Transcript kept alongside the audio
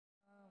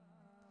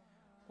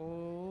ও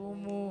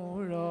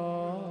মোৰ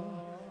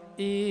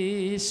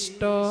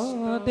ইষ্ট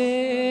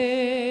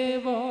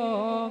দেৱ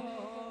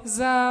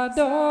যাদৱৰাই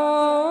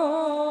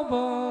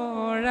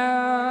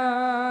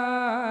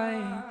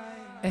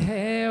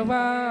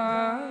সেৱা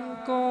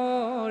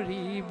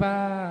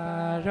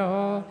কৰিবাৰ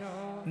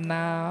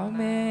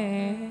নামে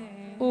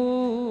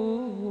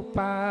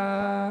উপায়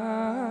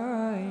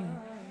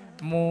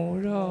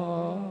মোৰ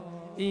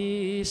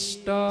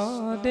ইষ্ট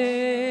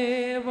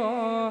দেৱ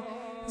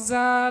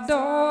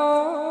যাদৱৰাই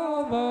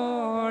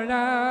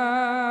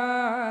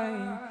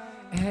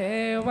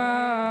সেৱা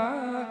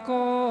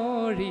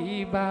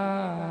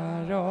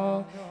কৰিবাৰ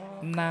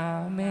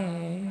নামে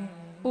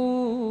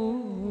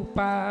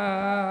উপায়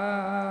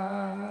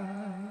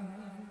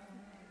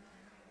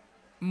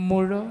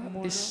মোৰ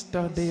ইষ্ট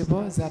দেৱ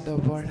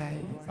যাদৱৰাই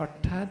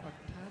অৰ্থাৎ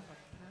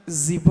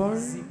জীৱৰ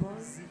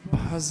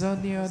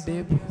ভজনীয়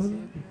দেৱ হ'ল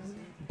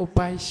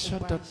উপাস্য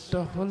তত্ত্ব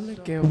হ'ল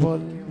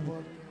কেৱল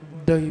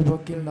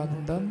দৈৱকী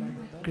নন্দন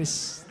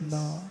কৃষ্ণ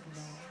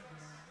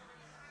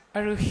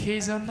আৰু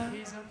সেইজনা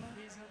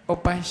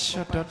উপাস্য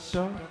তত্ত্ব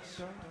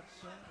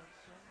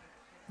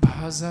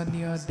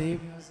ভজনীয় দেৱ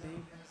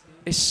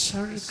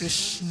ঈশ্বৰ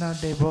কৃষ্ণ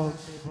দেৱক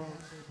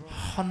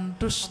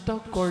সন্তুষ্ট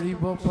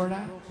কৰিব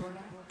পৰা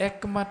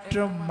একমাত্ৰ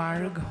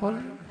মাৰ্গ হ'ল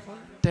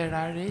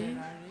তেৰাৰে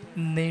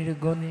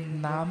নিৰ্গুণ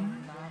নাম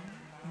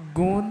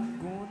গুণ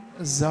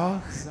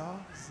যশ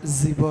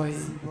জীৱই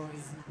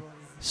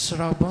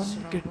শ্ৰৱণ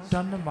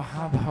কীৰ্তন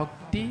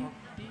মহাভক্তি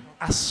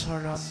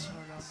আচৰণ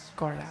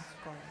কৰা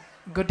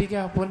গতিকে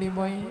আপুনি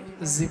মই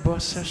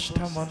জীৱশ্ৰেষ্ঠ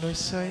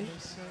মনুষ্যই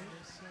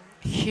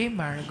সেই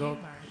মাৰ্গক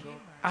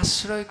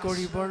আশ্ৰয়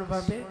কৰিবৰ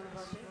বাবে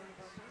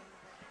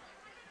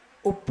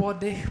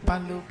উপদেশ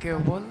পালো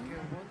কেৱল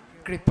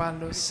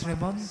কৃপালু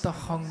শ্ৰীমন্ত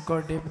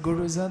শংকৰদেৱ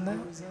গুৰুজনা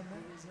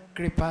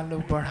কৃপালু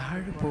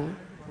বঢ়াৰপু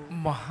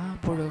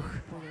মহাপুৰুষ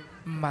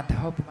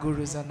মাধৱ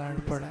গুৰুজনাৰ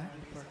পৰা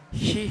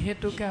সেই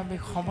হেতুকে আমি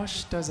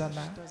সমস্ত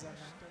জনা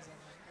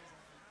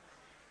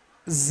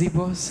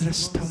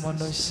জীৱশ্ৰেষ্ঠ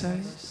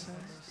মনুষ্যই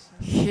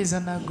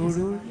সেইজনা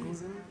গুৰুৰ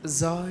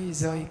জয়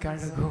জয়কাৰ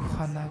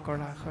ঘোষণা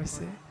কৰা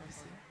হৈছে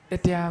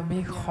এতিয়া আমি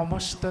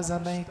সমস্ত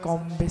জনাই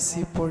কম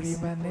বেছি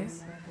পৰিমাণে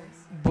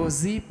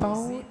বুজি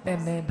পাওঁ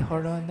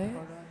এনেধৰণে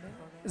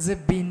যে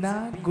বিনা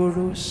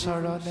গুৰু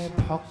চৰণে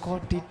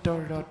ভকতিত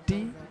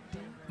ৰতি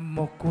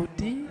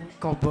মুকুতি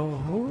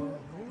কবহু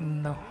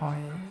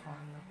নহয়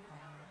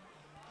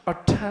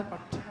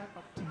অৰ্থাৎ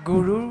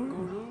গুৰুৰ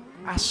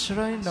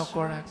আশ্ৰয়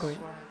নকৰাকৈ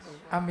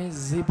আমি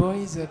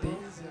জীৱই যদি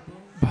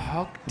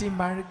ভক্তি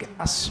মাৰ্গ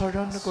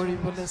আচৰণ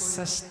কৰিবলৈ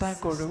চেষ্টা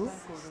কৰোঁ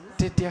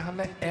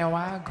তেতিয়াহ'লে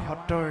এৱা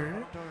ঘটৰ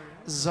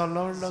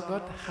জলৰ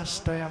লগত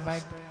শাস্ত্ৰই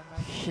আমাক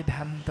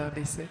সিদ্ধান্ত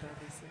দিছে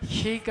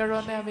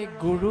সেইকাৰণে আমি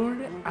গুৰুৰ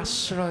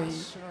আশ্ৰয়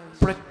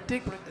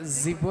প্ৰত্যেক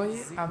জীৱই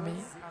আমি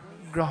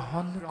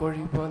গ্ৰহণ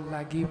কৰিব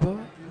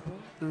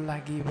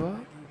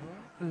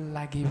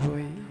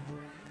লাগিবই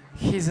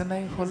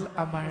সেইজনাই হ'ল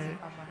আমাৰ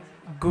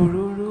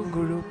গুৰুৰো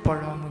গুৰু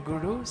পৰম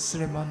গুৰু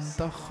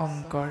শ্ৰীমন্ত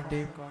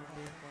শংকৰদেৱ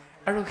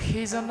আৰু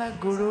সেইজনা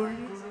গুৰুৰ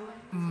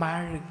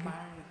মাৰ্গ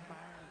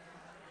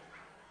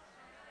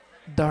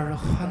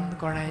দৰ্শন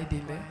কৰাই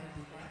দিলে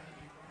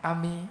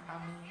আমি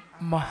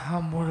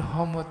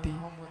মহামূঢ়মতী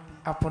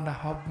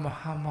আপোনাসৱ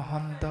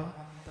মহামহন্ত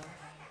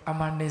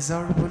আমাৰ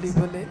নিজৰ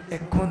বুলিবলৈ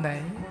একো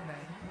নাই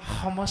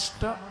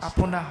সমস্ত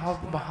আপোনাসৱ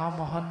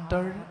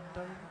মহামহন্তৰ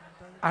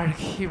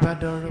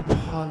আশীৰ্বাদৰ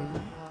ফল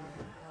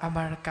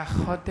আমাৰ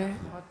কাষতে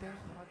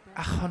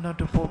আসনত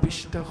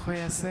উপবিষ্ট হৈ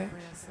আছে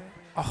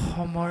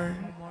অসমৰ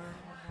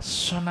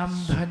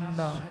স্বনামধন্য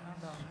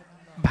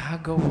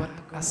ভাগৱত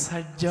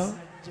আচাৰ্য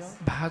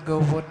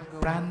ভাগৱত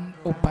প্ৰাণ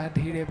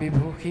উপাধিৰে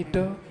বিভূষিত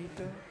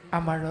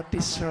আমাৰ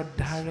অতি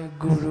শ্ৰদ্ধাৰ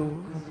গুৰু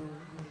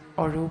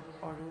অৰূপ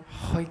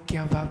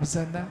শইকীয়া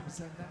বাপজনা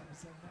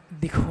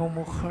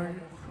দিখৌমুখৰ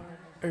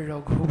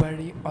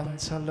ৰঘুবাৰী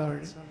অঞ্চলৰ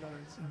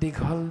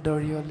দীঘল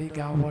দৰিয়লি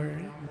গাঁৱৰ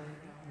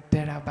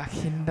তেৰা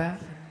বাসিন্দা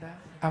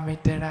আমি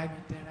তেৰাক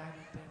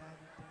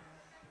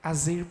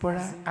আজিৰ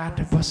পৰা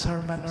 ৮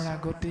 বছৰমানৰ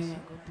আগতে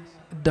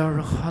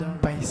দৰ্শন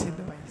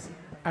পাইছিলোঁ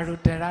আৰু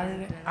তেৰাৰ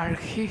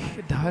আৰ্শীষ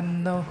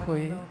ধন্য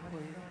হৈ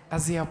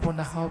আজি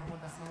আপোনাসৱ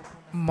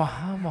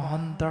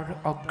মহামহন্তৰ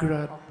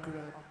অগ্ৰত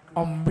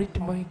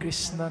অমৃতময়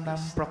কৃষ্ণ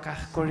নাম প্ৰকাশ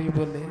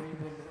কৰিবলৈ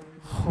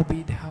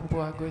সুবিধা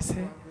পোৱা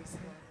গৈছে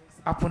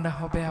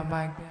আপোনাসৱে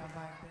আমাক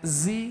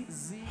যি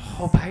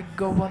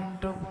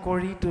সৌভাগ্যৱন্ত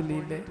কৰি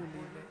তুলিলে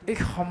এই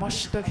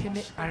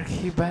সমস্তখিনি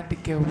আশীৰ্বাদ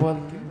কেৱল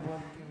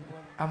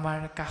আমাৰ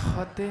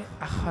কাষতে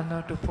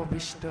আসনত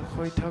উপবিষ্ট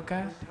হৈ থকা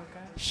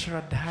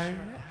শ্ৰদ্ধাৰ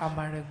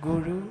আমাৰ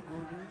গুৰু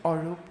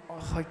অৰূপ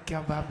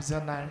শইকীয়া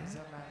বাপজনাৰ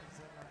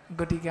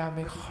গতিকে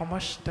আমি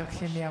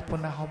সমস্তখিনি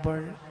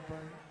আপোনাসৱৰ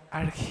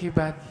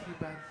আশীৰ্বাদ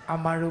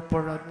আমাৰ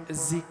ওপৰত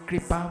যি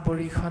কৃপা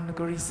বৰ্ষণ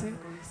কৰিছে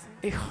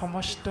এই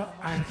সমস্ত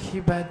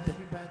আশীৰ্বাদ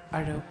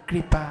আৰু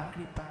কৃপা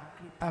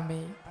আমি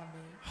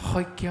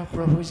শইকীয়া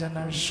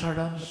প্ৰভুজনাৰ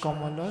চৰণ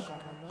কমলত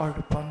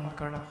অৰ্পণ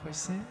কৰা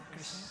হৈছে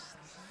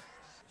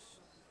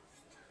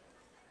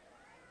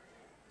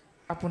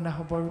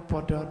আপোনাহবৰ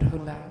পদ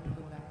ধূলা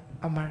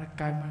আমাৰ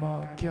কাম্য,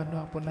 কিয়নো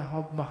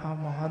আপোনাহব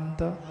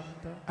মহামহন্ত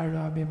আৰু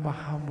আমি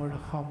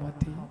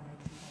মহামূৰ্খমতী।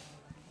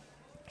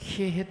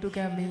 সেই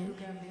হেতুকে আমি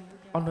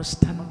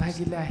অনুষ্ঠান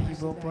ভাগিলে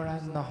আহিব পৰা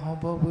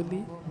নহ'ব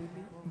বুলি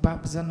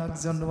বাপজনক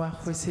জনোৱা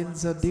হৈছিল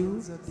যদিও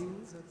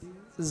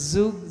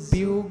যোগ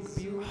বিয়োগ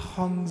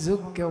সংযোগ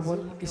কেৱল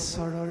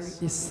ঈশ্বৰৰ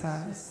ইচ্ছা।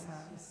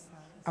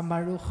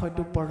 আমাৰো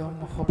হয়তো পৰম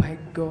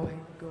সৌভাগ্য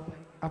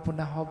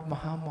আপোনাহব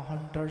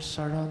মহামহন্তৰ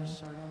চৰণ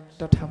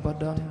তথা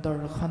বদন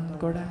দৰ্শন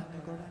কৰা,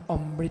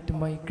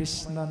 অমৃতময়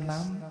কৃষ্ণ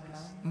নাম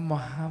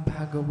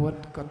মহাভাগৱত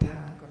কথা।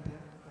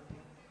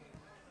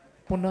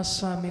 পুনশ্চ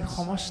আমি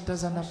সমস্ত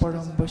জনা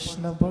পৰম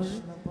বৈষ্ণৱৰ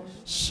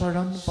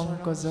চৰণ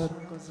পংকজত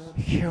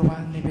সেৱা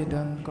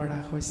নিবেদন কৰা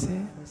হৈছে।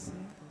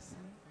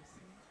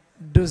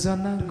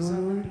 দুজনা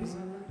গুৰুৰ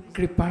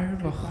কৃপাৰ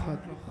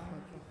বশত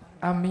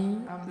আমি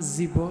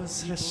জীৱ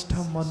শ্ৰেষ্ঠ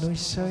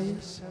মনুষ্যই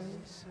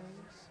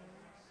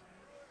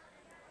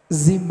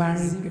যি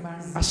মাৰ্গ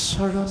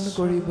আচৰণ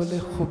কৰিবলৈ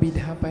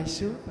সুবিধা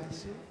পাইছোঁ,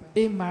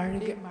 এই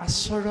মাৰ্গ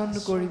আচৰণ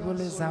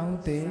কৰিবলৈ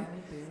যাওঁতে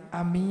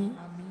আমি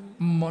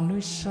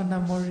মনুষ্য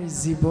নামৰ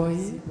জীৱই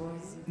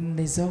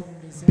নিজক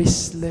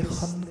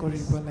বিশ্লেষণ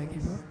কৰিব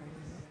লাগিব।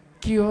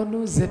 কিয়নো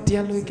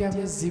যেতিয়ালৈকে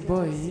আমি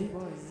জীৱই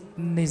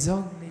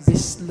নিজক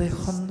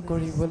বিশ্লেষণ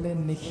কৰিবলৈ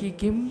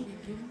নিশিকিম,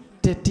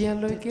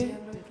 তেতিয়ালৈকে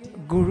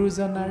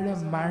গুৰুজনাৰে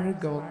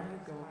মাৰ্গক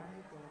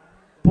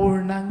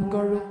পূৰ্ণাংগ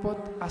ৰূপত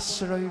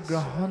আশ্ৰয়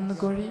গ্ৰহণ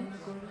কৰি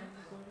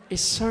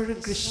ঈশ্বৰ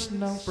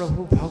কৃষ্ণ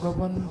প্ৰভু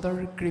ভগৱন্তৰ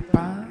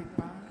কৃপা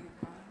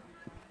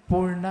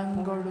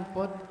পূৰ্ণাংগ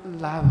ৰূপত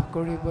লাভ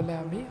কৰিবলৈ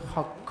আমি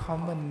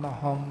সক্ষম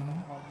নহ'ম।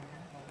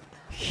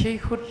 সেই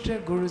সূত্ৰে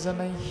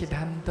গুৰুজনাই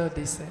সিদ্ধান্ত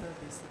দিছে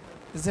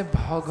যে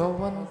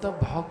ভগৱন্ত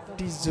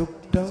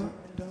ভক্তিযুক্ত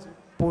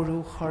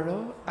পুৰুষৰ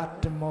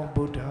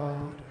আত্মবোধ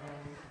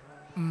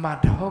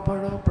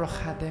মাধৱৰ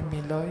প্ৰসাদে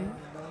মিলয়,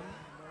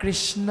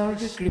 কৃষ্ণৰ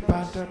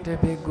কৃপাত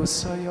তেবে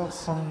গোচয়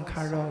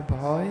সংসাৰ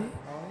ভয়,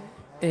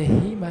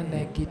 এহি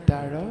মানে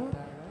গীতাৰ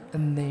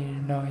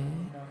নিৰ্ণয়।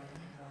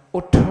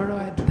 18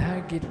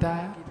 অধ্যায় গীতা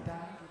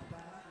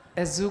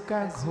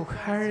এজোকা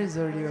ঘোষাৰ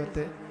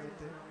জৰিয়তে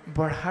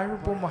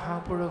বঢ়াৰপু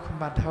মহাপুৰুষ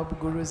মাধৱ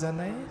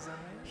গুৰুজনাই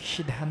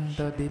সিদ্ধান্ত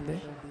দিলে,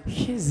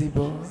 সেই জীৱ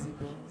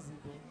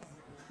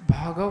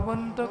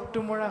ভগৱন্তক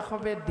তোমৰা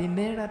সবে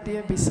দিনে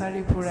ৰাতিয়ে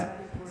বিচাৰি ফুৰা,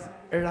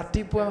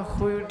 ৰাতিপুৱা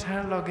শুই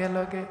উঠাৰ লগে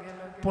লগে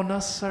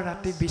পুনশ্চ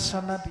ৰাতি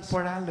বিচনাত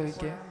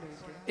পৰালৈকে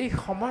এই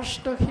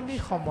সমস্তখিনি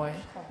সময়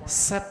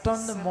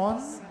চেতন মন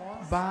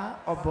বা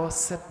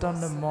অৱচেতন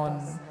মন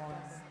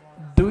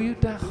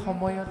দুয়োটা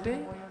সময়তে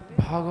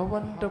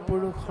ভগৱন্ত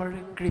পুৰুষৰ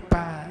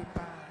কৃপা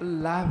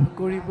লাভ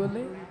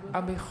কৰিবলৈ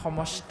আমি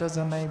সমস্ত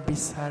জনাই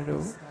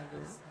বিচাৰোঁ।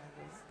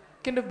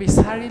 কিন্তু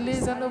বিচাৰিলেই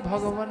জানো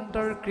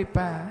ভগৱন্তৰ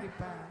কৃপা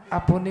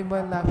আপুনি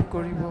মই লাভ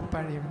কৰিব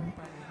পাৰিম?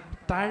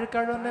 তাৰ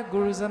কাৰণে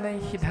গুৰুজনাই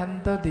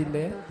সিদ্ধান্ত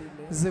দিলে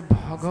যে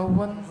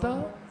ভগৱন্ত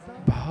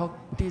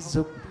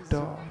ভক্তিযুক্ত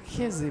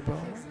সেই জীৱ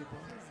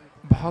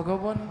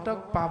ভগৱন্তক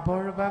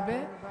পাবৰ বাবে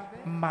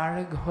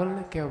মাৰ্গ হ'ল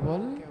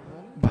কেৱল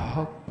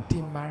ভক্তি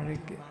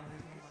মাৰ্গ,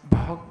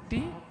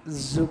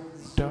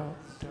 ভক্তিযুক্ত।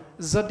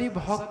 যদি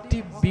ভক্তি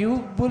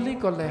বিয়োগ বুলি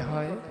ক'লে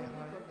হয়,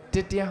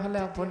 তেতিয়াহ'লে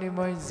আপুনি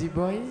মই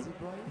জীৱই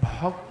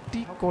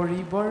ভক্তি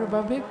কৰিবৰ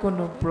বাবে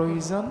কোনো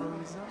প্ৰয়োজন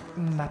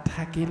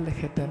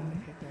নাথাকিলহেঁতেন।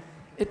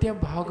 এতিয়া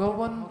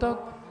ভগৱন্তক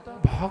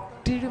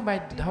ভক্তিৰ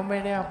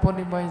মাধ্যমেৰে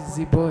আপুনি মই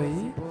জীৱই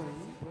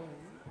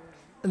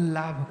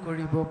লাভ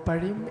কৰিব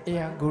পাৰিম,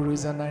 এয়া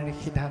গুৰুজনাৰ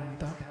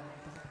সিদ্ধান্ত।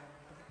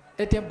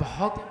 এতিয়া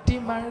ভক্তি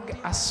মাৰ্গ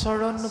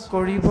আচৰণ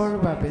কৰিবৰ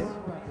বাবে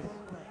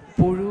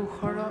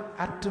পুৰুষৰ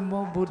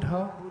আত্মবোধ,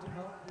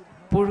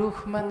 পুৰুষ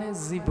মানে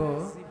জীৱ,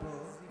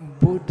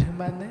 বোধ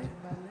মানে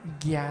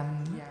জ্ঞান।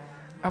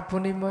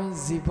 আপুনি মই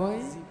জীৱই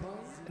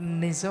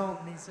নিজক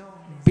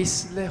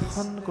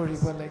বিশ্লেষণ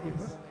কৰিব লাগিব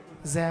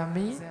যে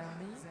আমি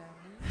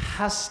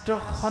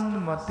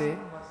শাস্ত্ৰসন্মতে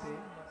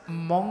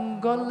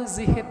মংগল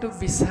যিহেতু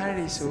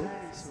বিচাৰিছোঁ,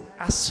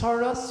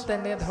 আচৰণ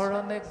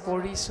তেনেধৰণে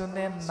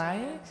কৰিছোঁনে নাই,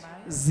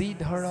 যি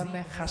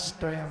ধৰণে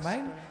শাস্ত্ৰই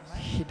আমাক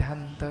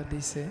সিদ্ধান্ত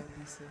দিছে।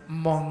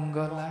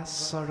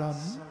 মংগলাচৰণ,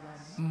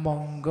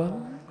 মংগল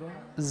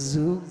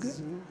যোগ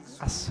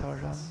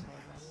আচৰণ।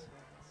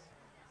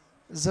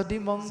 যদি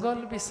মংগল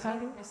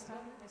বিচাৰোঁ,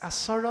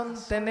 আচৰণ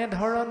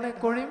তেনেধৰণে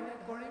কৰিম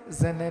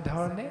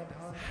যেনেধৰণে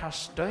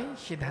শাস্ত্ৰই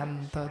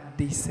সিদ্ধান্ত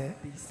দিছে।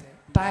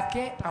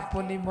 তাকে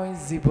আপুনি মই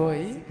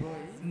জীৱই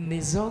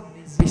নিজক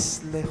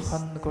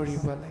বিশ্লেষণ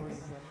কৰিব লাগে।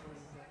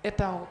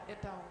 এটা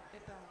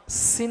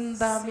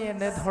চিন্তা আমি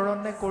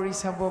এনেধৰণে কৰি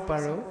চাব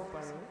পাৰোঁ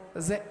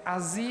যে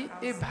আজি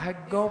এই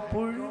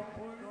ভাগ্যপুৰ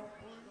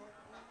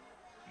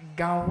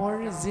গাঁৱৰ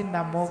যি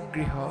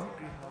নামগৃহ,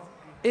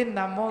 এই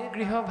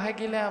নামগৃহ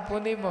ভাগিলে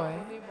আপুনি মই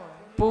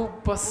পূব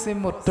পশ্চিম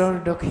উত্তৰ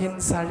দক্ষিণ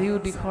চাৰিও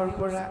দিশৰ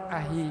পৰা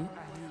আহি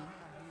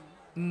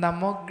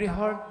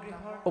নামগৃহৰ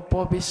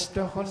উপবিষ্ট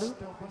হ'লোঁ,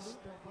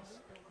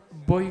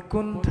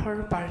 বৈকুণ্ঠৰ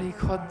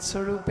পাৰিষদ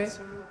স্বৰূপে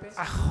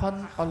আসন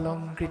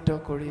অলংকৃত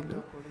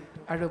কৰিলোঁ।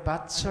 আৰু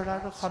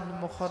বাটচৰাৰ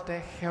সন্মুখতে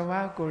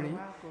সেৱা কৰি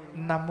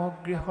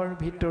নামগৃহৰ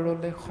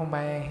ভিতৰলৈ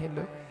সোমাই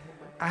আহিলোঁ।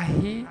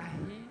 আহি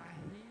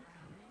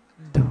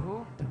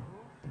ধূপ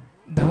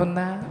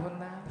ধূনা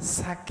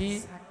চাকি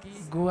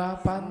গুৱা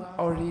পাণ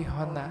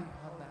অৰিহণা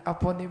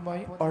আপুনি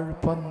মই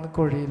অৰ্পণ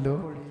কৰিলোঁ।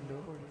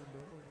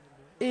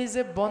 এই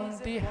যে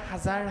বন্তি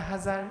হাজাৰ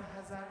হাজাৰ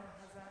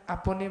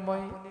আপুনি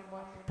মই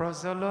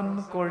প্ৰজ্বলন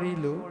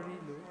কৰিলোঁ,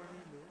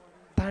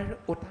 তাৰ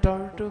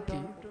উত্তৰটো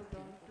কি?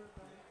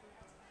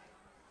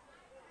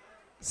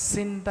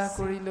 চিন্তা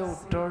কৰিলে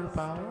উত্তৰ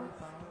পাওঁ।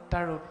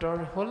 তাৰ উত্তৰ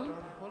হ'ল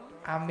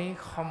আমি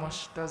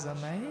সমস্ত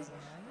জনাই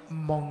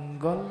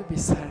মংগল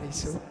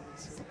বিচাৰিছোঁ।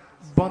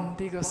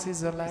 বন্তি গছি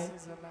জ্বলাই,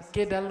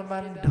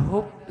 কেইডালমান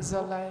ধূপ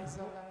জ্বলাই,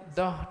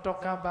 10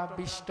 টকা বা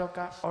 20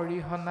 টকা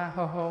অৰিহণা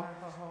সহ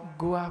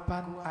গুৱা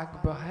পাণ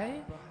আগবঢ়াই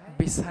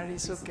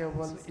বিচাৰিছোঁ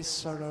কেৱল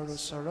ঈশ্বৰৰ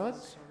ওচৰত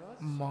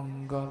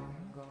মংগল।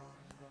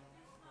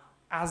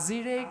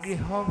 আজিৰ এই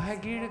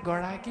গৃহভাগীৰ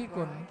গৰাকী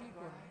কোন?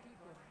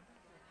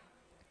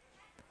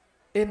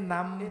 এই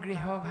নাম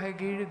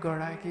গৃহভাগীৰ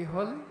গৰাকী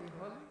হ'ল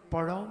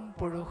পৰম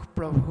পুৰুষ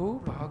প্ৰভু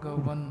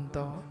ভগৱন্ত,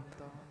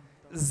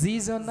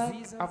 যিজনাক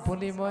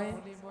আপুনি মই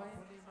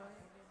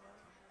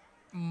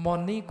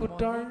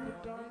মণিকূটৰ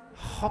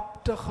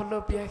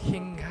সপ্তখলপীয়া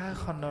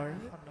সিংহাসনৰ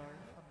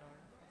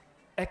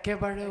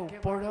একেবাৰে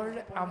ওপৰৰ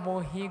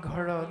আমহি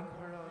ঘৰত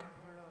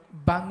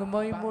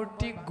বাংময়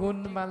মূৰ্তি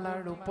গুণমালা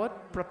ৰূপত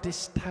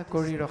প্ৰতিষ্ঠা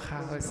কৰি ৰখা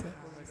হৈছে।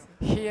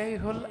 সেয়াই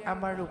হ'ল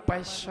আমাৰ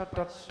উপাস্য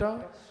তত্ত্ব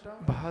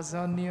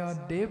ভজনীয়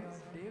দেৱ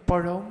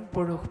পৰম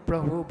পুৰুষ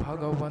প্ৰভু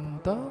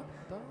ভগৱন্ত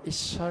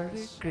ঈশ্বৰ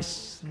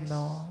কৃষ্ণ।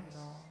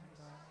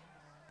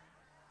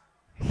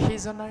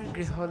 সেইজনাৰ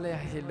গৃহলৈ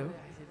আহিলোঁ।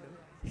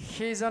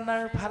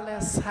 সেইজনাৰ ফালে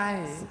চাই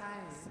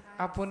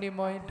আপুনি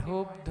মই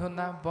ধূপ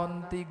ধূনা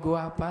বন্তি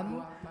গুৱা পাণ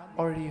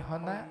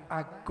অৰিহণা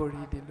আগ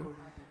কৰি দিলোঁ।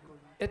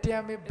 এতিয়া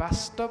আমি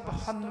বাস্তৱ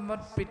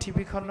সন্মত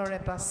পৃথিৱীখনৰ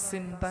এটা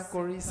চিন্তা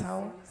কৰি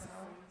চাওঁ।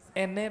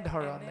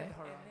 এনেধৰণে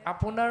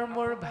আপোনাৰ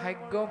মোৰ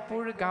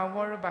ভাগ্যপুৰ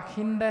গাঁৱৰ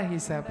বাসিন্দা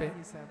হিচাপে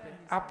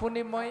আপুনি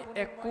মই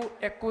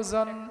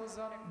একোজন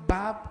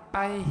বাপ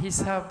আই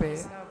হিচাপে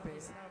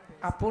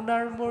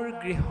আপোনাৰ মোৰ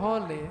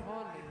গৃহলৈ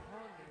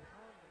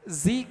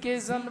যি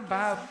কেইজন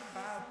বাপ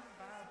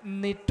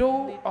নিতৌ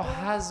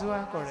অহা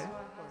যোৱা কৰে,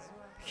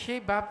 সেই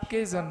বাপ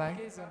কেইজনাক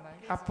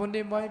আপুনি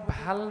মই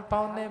ভাল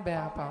পাওঁ নে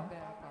বেয়া পাওঁ?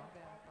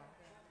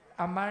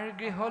 আমাৰ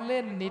গৃহলৈ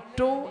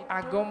নিতৌ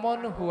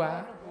আগমন হোৱা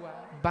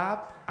বাপ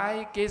আই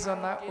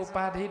কেইজনা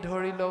উপাধি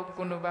ধৰি লওক,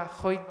 কোনোবা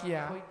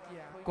শইকীয়া,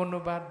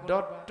 কোনোবা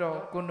দত্ত,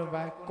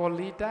 কোনোবা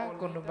কলিতা,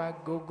 কোনোবা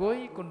গগৈ,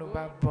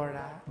 কোনোবা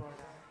বৰা।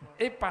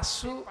 এই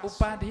 5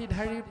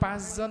 উপাধিধাৰী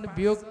 5জন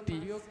ব্যক্তি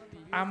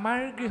আমাৰ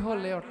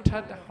গৃহলৈ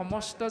অৰ্থাৎ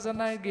সমস্ত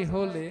জনাৰ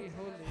গৃহলৈ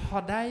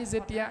সদায়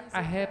যেতিয়া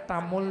আহে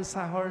তামোল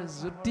চাহৰ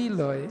জুতি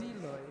লয়,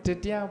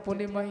 তেতিয়া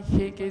আপুনি মই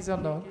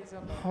সেইকেইজনক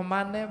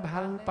সমানে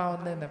ভাল পাওঁ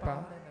নে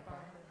নেপাওঁ?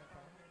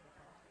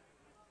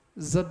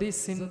 যদি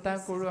চিন্তা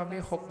কৰোঁ আমি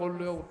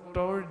সকলোৱে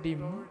উত্তৰ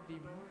দিম,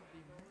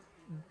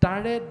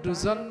 তাৰে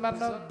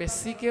 2জনমানক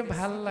বেছিকে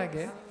ভাল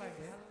লাগে,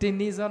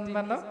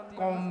 3জনমানক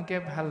কমকে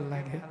ভাল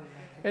লাগে।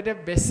 এতিয়া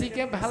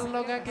বেছিকে ভাল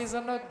লগা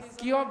কেইজনক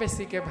কিয়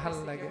বেছিকে ভাল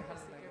লাগে?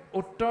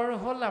 উত্তৰ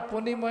হ'ল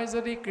আপুনি মই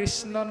যদি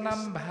কৃষ্ণ নাম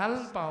ভাল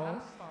পাওঁ,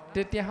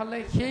 তেতিয়াহ'লে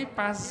সেই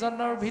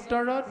 5জনৰ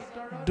ভিতৰত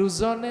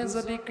 2জনে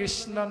যদি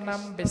কৃষ্ণ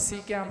নাম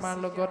বেছিকে আমাৰ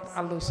লগত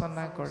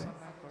আলোচনা কৰে,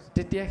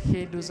 তেতিয়া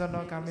সেই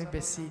 2জনক আমি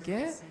বেছিকে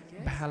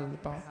ভাল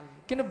পাওঁ।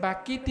 কিন্তু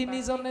বাকী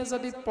 3জনে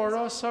যদি পৰ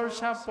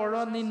চৰ্চা পৰ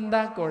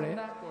নিন্দা কৰে,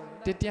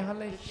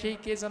 তেতিয়াহ'লে সেই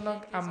কেইজনক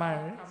আমাৰ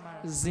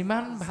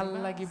যিমান ভাল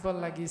লাগিব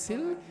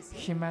লাগিছিল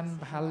সিমান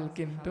ভাল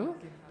কিন্তু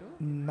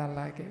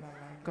নালাগে।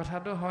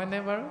 কথাটো হয়নে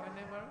বাৰু?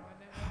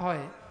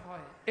 হয়।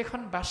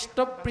 এখন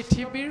বাস্তৱ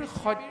পৃথিৱীৰ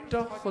সত্য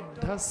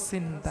শুদ্ধ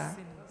চিন্তা।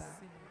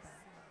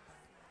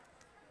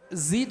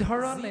 যি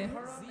ধৰণে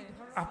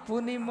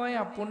আপুনি মই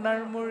আপোনাৰ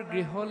মোৰ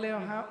গৃহলৈ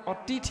অহা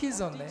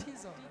অতিথিজনে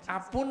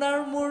আপোনাৰ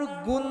মোৰ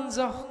গুণ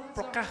যশ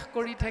প্ৰকাশ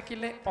কৰি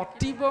থাকিলে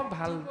অতীব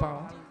ভাল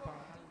পাওঁ,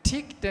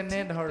 ঠিক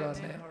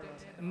তেনেধৰণে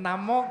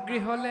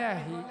নামগৃহলৈ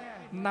আহি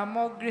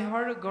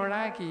নামগৃহৰ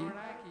গৰাকী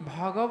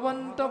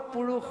ভগৱন্ত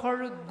পুৰুষৰ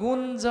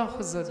গুণ যশ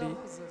যদি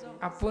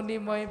আপুনি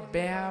মই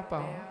বেয়া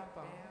পাওঁ,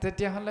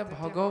 তেতিয়াহ'লে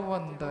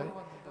ভগৱন্তই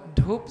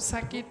ধূপ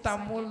চাকি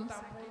তামোল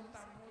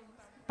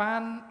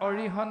পাণ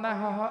অৰিহণা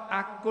সহ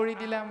আগ কৰি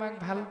দিলে আমাক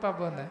ভাল পাব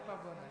নাই?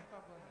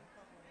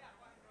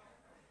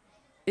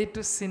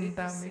 এইটো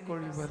চিন্তা আমি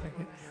কৰিব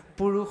লাগে।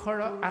 পুৰুষৰ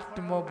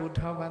আত্মবোধ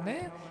মানে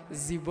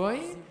জীৱই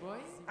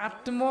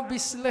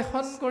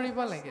আত্মবিশ্লেষণ কৰিব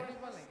লাগে।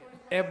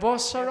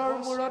 এবছৰৰ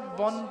মূৰত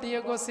বন্তি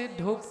এগছি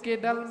ধূপ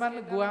কেইডালমান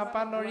গুৱা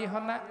পাণ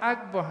অৰিহণা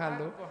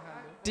আগবঢ়ালোঁ,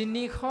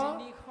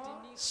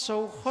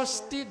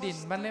 364 দিন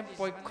মানে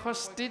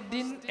 65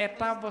 দিন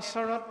এটা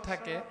বছৰত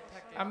থাকে।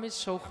 আমি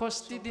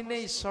 64 দিনে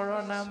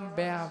ঈশ্বৰৰ নাম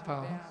বেয়া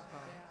পাওঁ,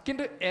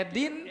 কিন্তু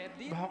এদিন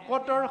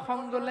ভকতৰ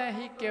সংগলৈ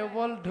আহি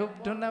কেৱল ধূপ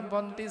ধূনা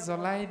বন্তি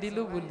জ্বলাই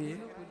দিলোঁ বুলি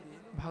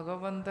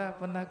ভগৱন্তই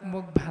আপোনাক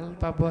মোক ভাল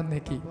পাব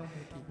নেকি?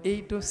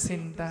 এইটো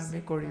চিন্তা আমি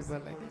কৰিব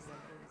লাগে।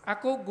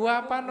 আকৌ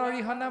গুৱাপান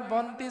অৰিহণা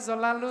বন্তি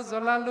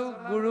জ্বলালো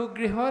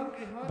গুৰুগৃহত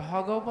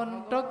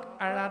ভগৱন্তক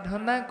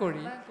আৰাধনা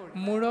কৰি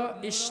মোৰ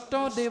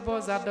ইষ্ট দেৱ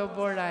যাদৱ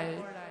ৰায়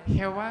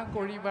সেৱা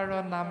কৰিবাৰ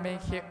নামে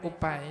সে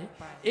উপায়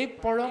এই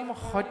পৰম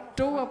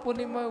সত্যও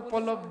আপুনি মই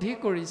উপলব্ধি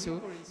কৰিছোঁ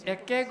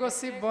একে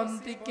গছি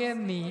বন্তিকে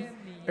নি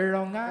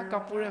ৰঙা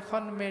কাপোৰ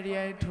এখন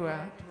মেৰিয়াই থোৱা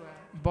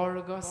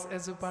বৰগছ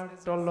এজোপাৰ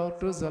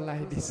তলতো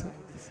জ্বলাই দিছোঁ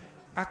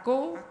আকৌ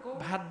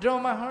ভাদ্ৰ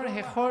মাহৰ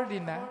শেষৰ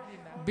দিনা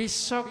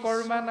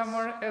বিশ্বকৰ্মা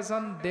নামৰ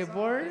এজন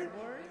দেৱৰ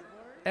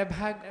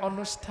এভাগ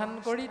অনুষ্ঠান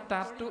কৰি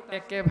তাতো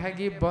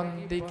একেভাগি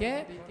বন্তিকে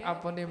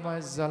আপুনি মই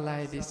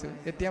জ্বলাই দিছোঁ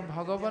এতিয়া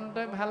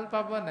ভগৱন্তই ভাল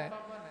পাব নাই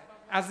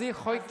আজি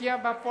শইকীয়া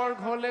বাপৰ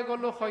ঘৰলৈ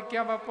গ'লো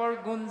শইকীয়া বাপৰ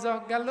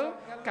গুঞ্জক গালো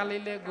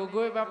কালিলৈ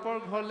গগৈ বাপৰ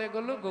ঘৰলৈ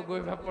গ'লো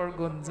গগৈ বাপৰ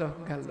গুঞ্জক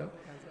গালো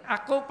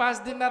আকৌ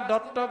পাছদিনা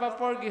দত্ত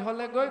বাপৰ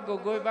গৃহলৈ গৈ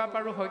গগৈ বাপ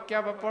আৰু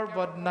শইকীয়া বাপৰ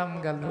বদনাম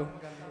গালো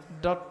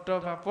দত্ত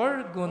বাপৰ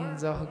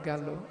গুঞ্জক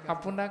গালো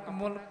আপোনাক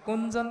মোৰ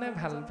কোনজনে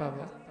ভাল পাব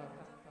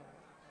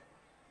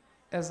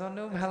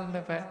এজনেও ভাল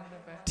নাপায়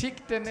ঠিক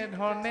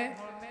তেনেধৰণে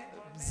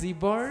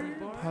জীৱৰ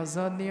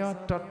ভজনীয়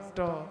তত্ত্ব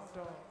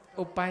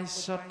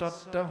উপাস্য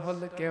তত্ত্ব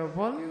হ'ল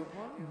কেৱল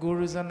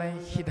গুৰুজনাই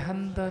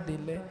সিদ্ধান্ত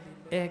দিলে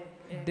এক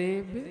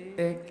দেৱ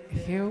এক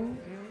হেউ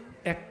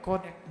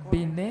একত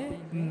বিনে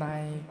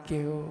নাই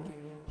কেও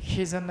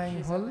সিজনাই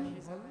হ'ল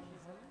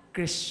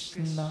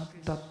কৃষ্ণ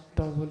তত্ত্ব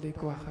বুলি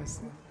কোৱা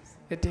হৈছে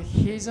এতিয়া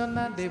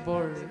সেইজনা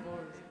দেৱৰ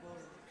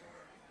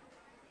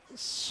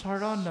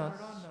চৰণত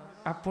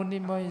আপুনি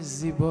মই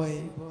জীৱই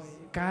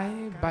কায়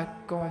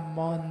বাক্য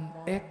মন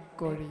এক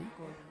কৰি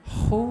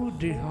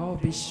সুদৃঢ়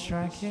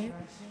বিশ্বাসে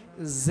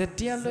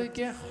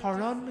যেতিয়ালৈকে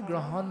শৰণ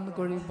গ্ৰহণ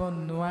কৰিব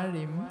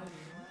নোৱাৰিম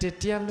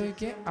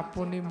তেতিয়ালৈকে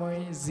আপুনি মই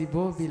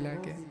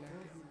জীৱবিলাকে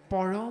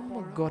পৰম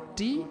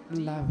গতি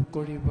লাভ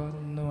কৰিব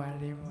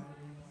নোৱাৰিম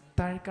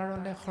তাৰ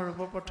কাৰণে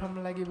সৰ্বপ্ৰথম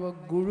লাগিব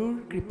গুৰুৰ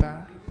কৃপা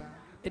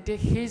এতিয়া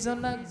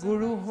সেইজনা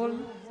গুৰু হ'ল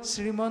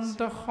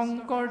শ্ৰীমন্ত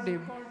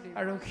শংকৰদেৱ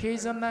আৰু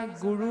সেইজনা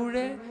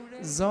গুৰুৰে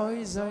জয়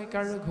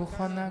জয়কাৰ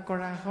ঘোষণা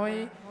কৰা হয়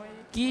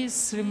কি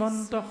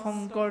শ্ৰীমন্ত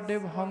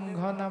শংকৰদেৱ সংঘ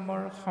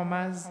নামৰ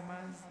সমাজ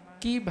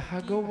কি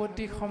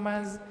ভাগৱতী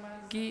সমাজ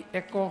কি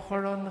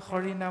একশৰণ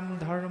হৰিনাম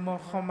ধৰ্ম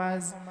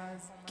সমাজ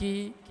কি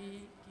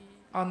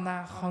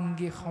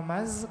অনাসংগী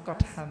সমাজ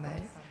কথা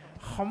নাই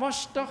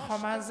সমস্ত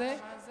সমাজে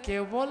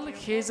কেৱল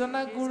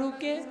সেইজনা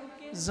গুৰুকে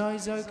জয়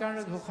জয়কাৰ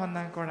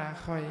ঘোষণা কৰা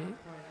হয়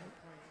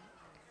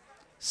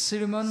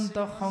শ্ৰীমন্ত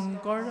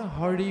শংকৰ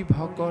হৰি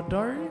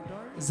ভকতৰ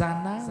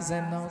জানা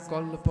যেন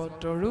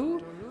কল্পতৰু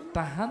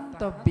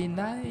তাহান্ত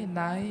বিনাই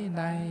নাই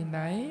নাই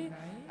নাই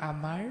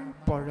আমাৰ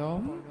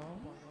পৰম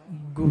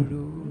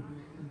গুৰু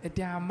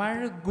এতিয়া আমাৰ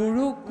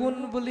গুৰু কোন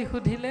বুলি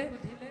সুধিলে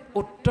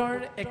উত্তৰ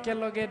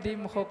একেলগে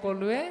দিম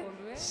সকলোৱে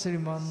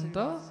শ্ৰীমন্ত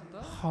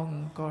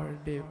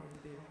শংকৰদেৱ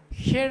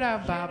হেৰা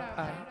বাপ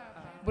আই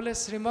বোলে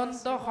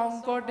শ্ৰীমন্ত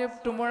শংকৰদেৱ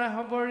তোমাৰ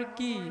হবৰ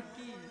কি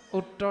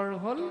উত্তৰ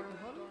হ'ল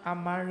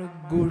আমাৰ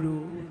গুৰু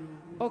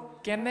ও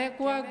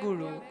কেনেকুৱা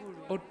গুৰু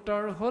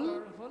উত্তৰ হ'ল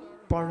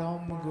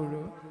পৰম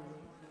গুৰু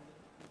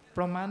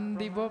প্ৰমাণ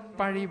দিব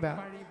পাৰিবা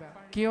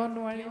কিয়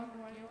নোৱাৰি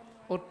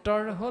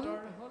উত্তৰ হ'ল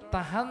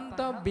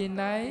তাহান্ত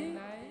বিনাই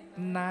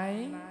নাই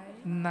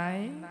নাই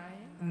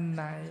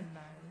নাই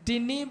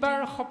তিনিবাৰ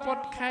শপত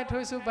খাই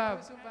থৈছো বাপ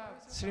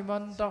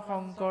শ্ৰীমন্ত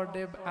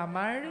শংকৰদেৱ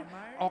আমাৰ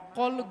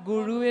অকল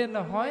গুৰুৱে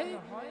নহয়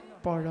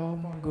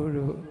পৰম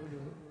গুৰু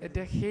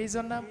এতিয়া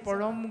সেইজনা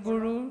পৰম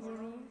গুৰু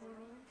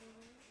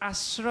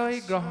আশ্ৰয়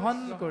গ্ৰহণ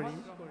কৰি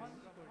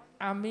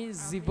আমি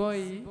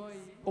জীৱই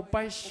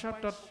উপাস্য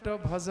তত্ত্ব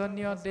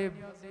ভজনীয় দেৱ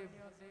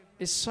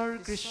ঈশ্বৰ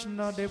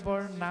কৃষ্ণ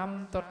দেৱৰ নাম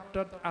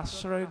তত্ত্বত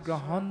আশ্ৰয়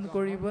গ্ৰহণ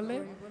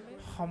কৰিবলৈ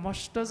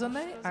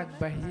সমস্তজনাই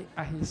আগবাঢ়ি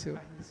আহিছোঁ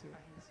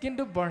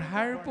কিন্তু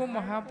বঢ়াৰপু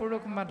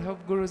মহাপুৰুষ মাধৱ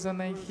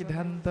গুৰুজনাই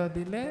সিদ্ধান্ত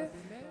দিলে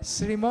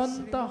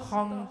শ্ৰীমন্ত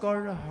শংকৰ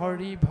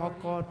হৰি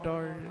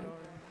ভকতৰ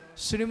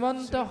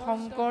শ্ৰীমন্ত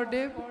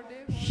শংকৰদেৱ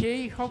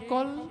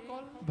সেইসকল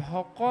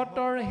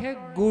ভকতৰহে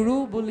গুৰু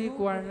বুলি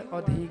কোৱাৰ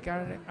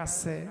অধিকাৰ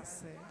আছে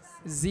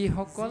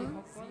যিসকল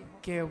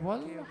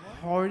কেৱল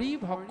হৰি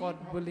ভকত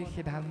বুলি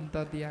সিদ্ধান্ত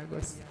দিয়া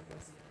গৈছে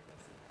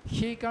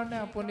সেইকাৰণে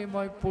আপুনি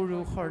মই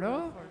পুৰুষৰ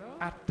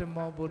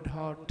আত্মবোধ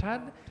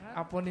অৰ্থাৎ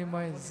আপুনি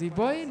মই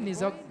জীৱই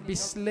নিজক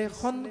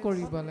বিশ্লেষণ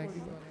কৰিব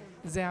লাগিব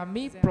যে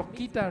আমি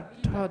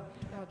প্ৰকৃতাৰ্থত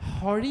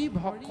হৰি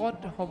ভকত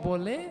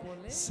হ'বলৈ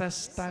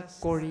চেষ্টা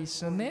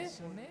কৰিছোনে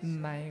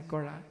নাই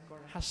কৰা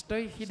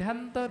শাস্ত্ৰই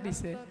সিদ্ধান্ত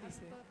দিছে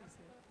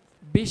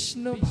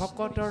বিষ্ণু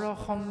ভকতৰ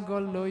সংগ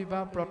লৈ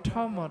বা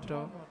প্ৰথমত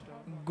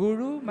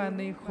গুৰু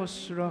মানে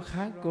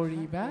শুশ্ৰূষা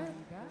কৰিবা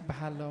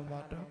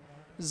ভালমত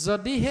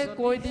যদিহে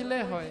কৈ দিলে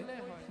হয়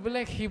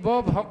বোলে শিৱ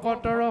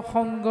ভকতৰ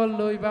সংগ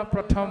লৈ বা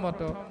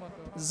প্ৰথমত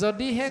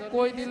যদিহে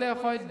কৈ দিলে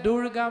হয়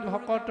দুৰ্গা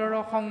ভকতৰ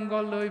সংগ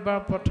লৈ বা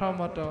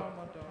প্ৰথমত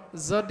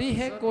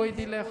যদিহে কৈ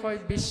দিলে হয়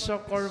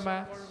বিশ্বকৰ্মা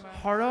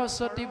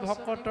সৰস্বতী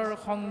ভকতৰ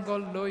সংগ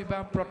লৈ বা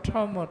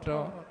প্ৰথমত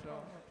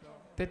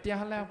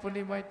তেতিয়াহ'লে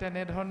আপুনি মই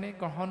তেনেধৰণে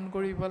গ্ৰহণ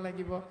কৰিব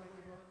লাগিব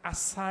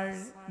আচাৰ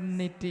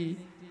নীতি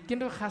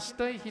কিন্তু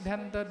শাস্ত্ৰই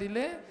সিদ্ধান্ত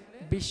দিলে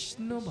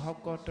বিষ্ণু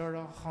ভকতৰ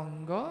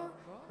সংগ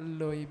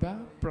লৈবা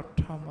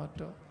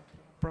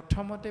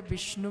প্ৰথমতে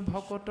বিষ্ণু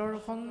ভকতৰ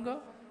সংগ,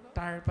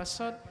 তাৰ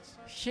পাছত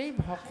সেই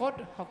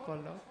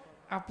ভকতসকলক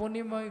আপুনি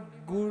মই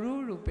গুৰু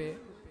ৰূপে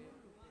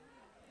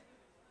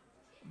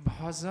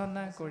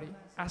ভজনা কৰি,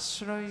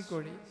 আশ্ৰয়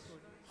কৰি,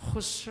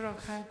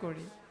 শুশ্ৰূষা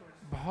কৰি,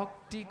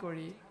 ভক্তি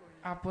কৰি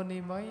আপুনি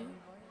মই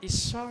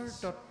ঈশ্বৰ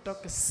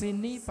তত্ত্বক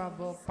চিনি পাব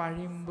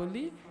পাৰিম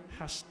বুলি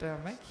শাস্ত্ৰই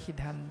আমাক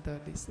সিদ্ধান্ত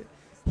দিছে।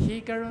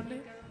 সেইকাৰণে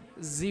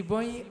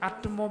জীৱই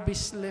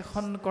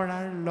আত্মবিশ্লেষণ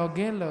কৰাৰ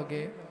লগে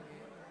লগে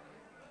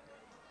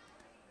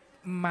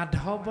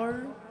মাধৱৰ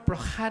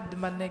প্ৰসাদ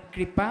মানে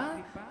কৃপা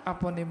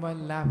আপুনি মই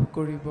লাভ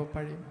কৰিব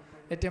পাৰিম।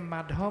 এতিয়া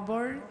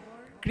মাধৱৰ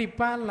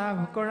কৃপা লাভ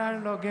কৰাৰ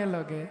লগে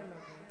লগে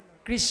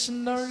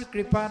কৃষ্ণৰ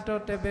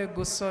কৃপাততেবে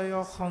গোচয়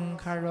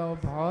সংসাৰ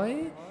ভয়,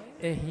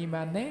 এহি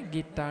মানে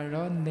গীতাৰ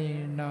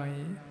নিৰ্ণয়।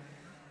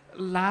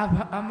 লাভ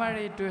আমাৰ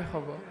এইটোৱে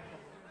হ'ব,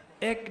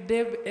 এক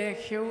দেৱ এক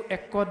সেউ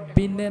একত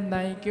বিনে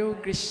নাইকেও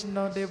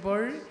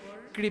কৃষ্ণদেৱৰ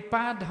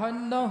কৃপা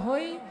ধন্য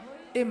হৈ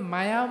এই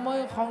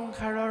মায়াময়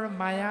সংসাৰৰ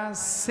মায়া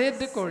ছেদ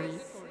কৰি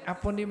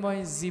আপুনি মই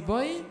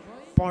জীৱই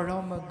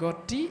পৰম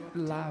গতি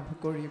লাভ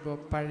কৰিব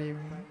পাৰিম।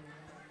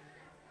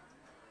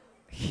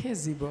 সেই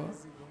জীৱ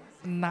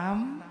নাম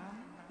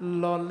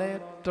ললে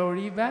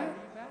তৰিবা,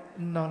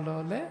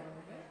 নললে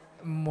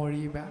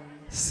মৰিবা।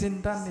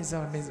 চিন্তা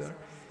নিজৰ নিজৰ।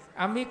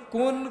 আমি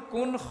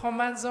কোন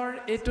সমাজৰ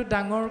এইটো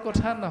ডাঙৰ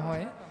কথা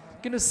নহয়,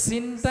 কিন্তু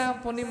চিন্তা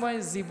আপুনি মই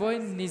জীৱই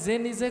নিজে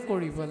নিজে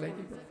কৰিব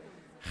লাগিব।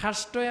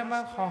 শাস্ত্ৰই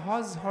আমাক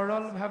সহজ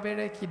সৰল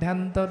ভাৱেৰে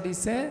সিদ্ধান্ত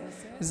দিছে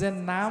যে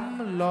নাম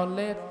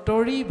ললে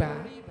তৰিবা,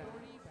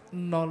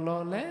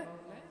 নললে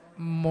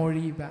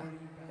মৰিবা।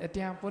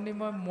 এতিয়া আপুনি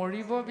মই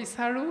মৰিব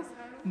বিচাৰোঁ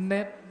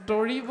নে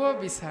তৰিব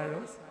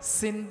বিচাৰোঁ,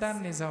 চিন্তা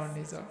নিজৰ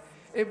নিজৰ।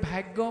 এই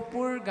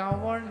ভাগ্যপুৰ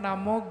গাঁৱৰ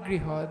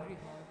নামগৃহত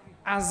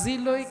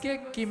আজিলৈকে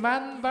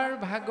কিমানবাৰ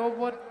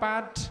ভাগৱত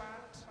পাঠ,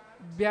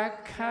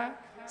 ব্যাখ্যা,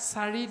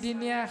 4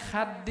 দিনীয়া,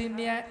 7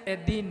 দিনীয়া,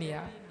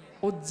 এদিনীয়া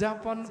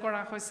উদযাপন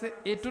কৰা হৈছে।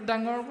 এইটো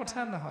ডাঙৰ কথা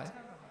নহয়।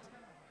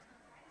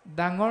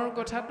 ডাঙৰ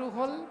কথাটো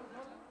হ'ল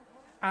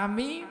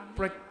আমি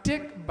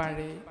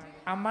প্ৰত্যেকবাৰে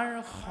আমাৰ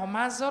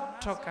সমাজত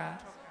থকা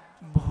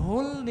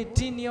ভুল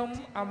নীতি নিয়ম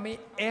আমি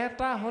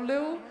এটা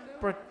হ'লেও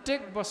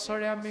প্ৰত্যেক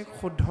বছৰে আমি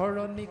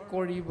শুধৰণি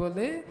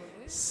কৰিবলৈ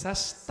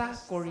চেষ্টা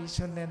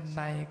কৰিছোঁ নে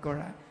নাই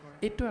কৰা,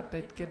 এইটো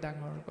আটাইতকৈ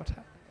ডাঙৰ কথা।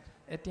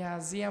 এতিয়া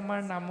আজি আমাৰ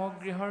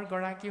নামগৃহৰ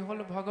গৰাকী হ'ল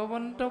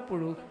ভগৱন্ত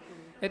পুৰুষ।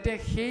 এতিয়া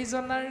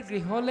সেইজনাৰ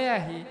গৃহলৈ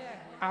আহি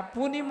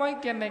আপুনি মই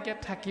কেনেকৈ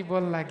থাকিব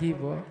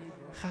লাগিব,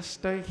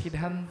 শাস্ত্ৰই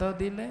সিদ্ধান্ত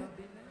দিলে।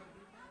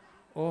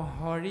 অ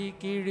হৰি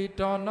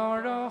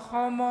কীৰ্তনৰ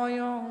সময়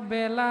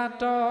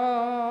বেলাত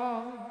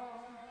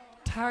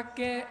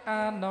থাকে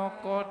আন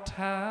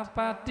কথা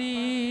পাতি,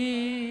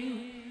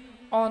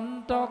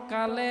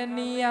 অন্তকালে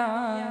নিয়া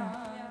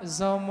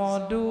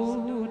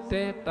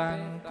যমদূতে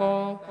তাংক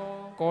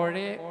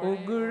কৰে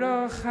উগ্ৰ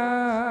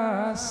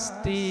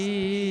শাস্তি।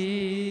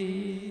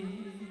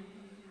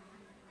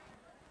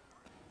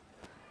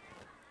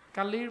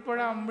 কালিৰ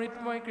পৰা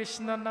অমৃতময়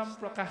কৃষ্ণ নাম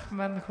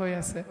প্ৰকাশমান হৈ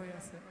আছে।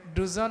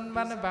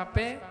 দুজনমান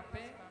বাপে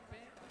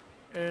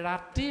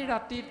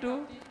ৰাতিটো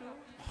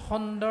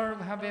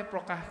সুন্দৰভাৱে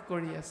প্ৰকাশ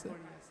কৰি আছে,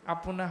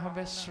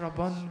 আপোনাৰভাৱে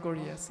শ্ৰৱণ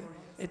কৰি আছে।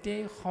 এতিয়া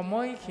এই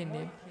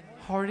সময়খিনিত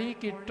হৰি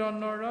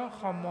কীৰ্তনৰ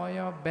সময়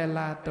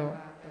বেলাত,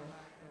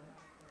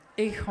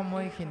 এই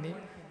সময়খিনিত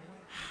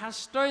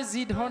শাস্ত্ৰই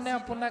যি ধৰণে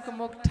আপোনাক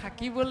মোক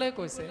থাকিবলৈ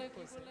কৈছে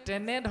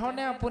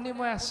তেনেধৰণে আপুনি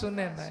মই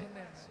আছোনে নাই?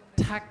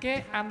 থাকে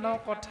আন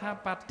কথা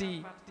পাতি,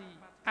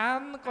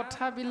 আন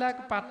কথাবিলাক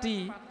পাতি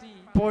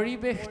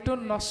পৰিৱেশটো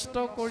নষ্ট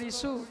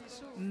কৰিছোঁ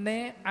নে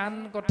আন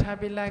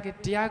কথাবিলাক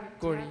ত্যাগ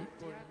কৰি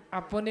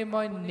আপুনি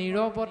মই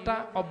নীৰৱতা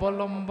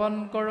অৱলম্বন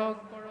কৰক,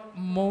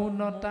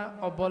 মৌনতা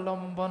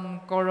অৱলম্বন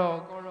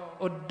কৰক।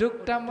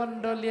 উদ্যোক্তা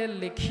মণ্ডলীয়ে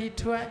লিখি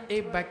থোৱা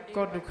এই বাক্য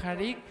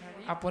দুষাৰীক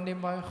আপুনি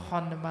মই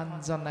সন্মান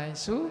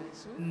জনাইছোঁ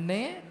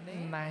নে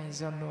নাই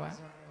জনোৱা,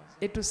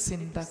 এইটো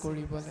চিন্তা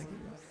কৰিব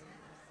লাগিব।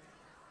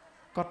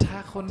 কথা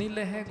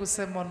শুনিলেহে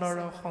গুছে মনৰ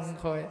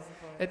সংশয়।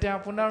 এতিয়া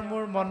আপোনাৰ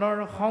মোৰ মনৰ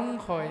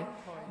সংশয়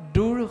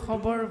দূৰ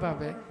হ'বৰ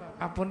বাবে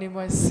আপুনি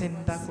মই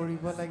চিন্তা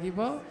কৰিব লাগিব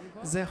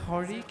যে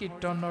হৰি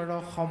কীৰ্তনৰ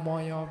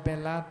সময়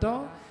বেলাত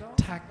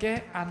থাকে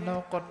আন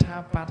কথা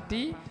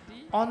পাতি,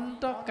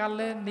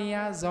 অন্তকালে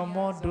নিয়া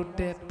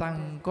যমদূতে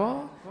তাংক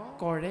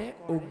কৰে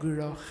উগ্ৰ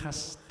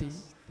শাস্তি।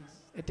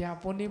 এতিয়া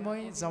আপুনি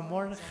মই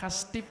যমৰ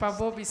শাস্তি পাব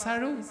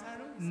বিচাৰোঁ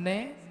নে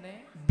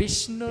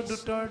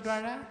বিষ্ণুদূতৰ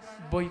দ্বাৰা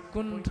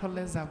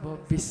বৈকুণ্ঠলৈ যাব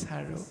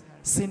বিচাৰোঁ?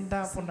 চিন্তা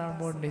আপোনাৰ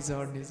মোৰ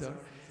নিজৰ নিজৰ।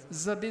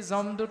 যদি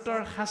যমদূতৰ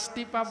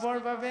শাস্তি পাবৰ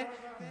বাবে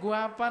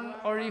গুৱাপান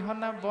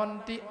অৰিহণা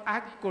বন্তি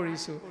আগ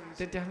কৰিছোঁ,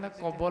 তেতিয়াহ'লে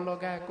ক'ব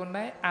লগা একো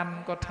নাই। আন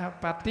কথা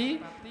পাতি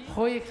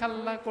হৈ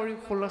খাল্লা কৰি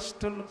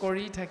হুলস্থুল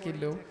কৰি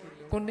থাকিলেও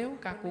কোনেও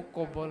কাকো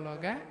ক'ব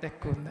লগা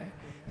একো নাই।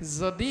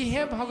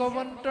 যদিহে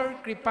ভগৱন্তৰ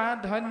কৃপা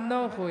ধন্য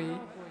হৈ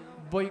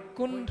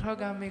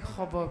বৈকুণ্ঠগামী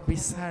হ'ব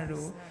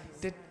বিচাৰোঁ,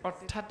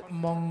 অৰ্থাৎ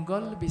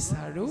মংগল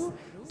বিচাৰোঁ,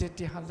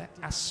 তেতিয়াহ'লে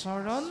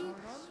আচৰণ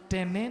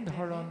তেনে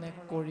ধৰণে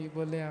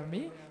কৰিবলৈ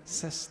আমি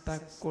চেষ্টা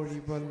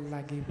কৰিব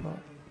লাগিব।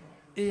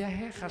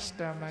 এয়াহে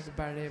শাস্ত্ৰই আমাক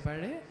বাৰে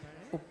বাৰে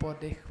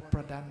উপদেশ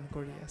প্ৰদান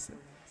কৰি আছে।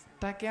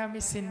 তাকে আমি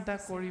চিন্তা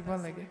কৰিব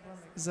লাগে।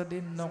 যদি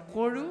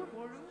নকৰোঁ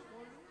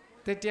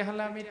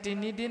তেতিয়াহ'লে আমি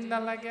 3 দিন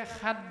নালাগে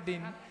 7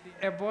 দিন,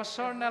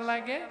 এবছৰ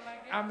নালাগে,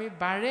 আমি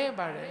বাৰে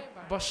বাৰে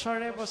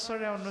বছৰে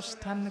বছৰে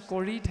অনুষ্ঠান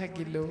কৰি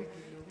থাকিলেও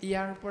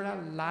ইয়াৰ পৰা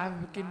লাভ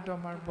কিন্তু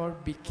আমাৰ বৰ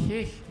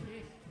বিশেষ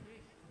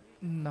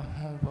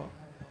নহ'ব।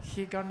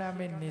 সেইকাৰণে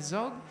আমি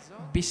নিজক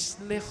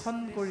বিশ্লেষণ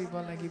কৰিব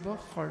লাগিব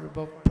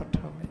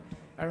সৰ্বপ্ৰথমে,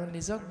 আৰু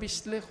নিজক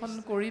বিশ্লেষণ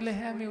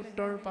কৰিলেহে আমি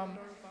উত্তৰ পাম।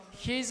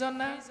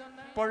 সেইজনা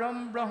পৰম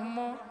ব্ৰহ্ম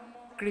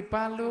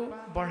কৃপালু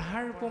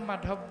বঢ়াৰপু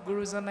মাধৱ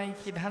গুৰুজনাই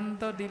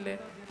সিদ্ধান্ত দিলে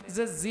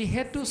যে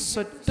যিহেতু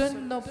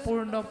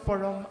চৈতন্যপূৰ্ণ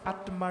পৰম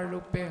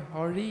আত্মাৰূপে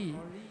হৰি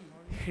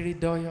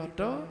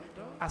হৃদয়ত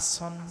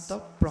আচন্ত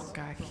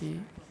প্ৰকাশী,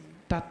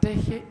 তাতে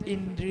সেই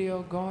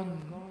ইন্দ্ৰিয়গণ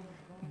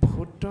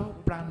ভূত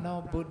প্ৰাণ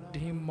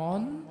বুদ্ধি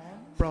মন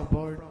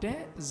প্ৰৱৰ্তে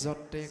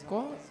যতেক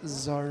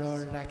জৰ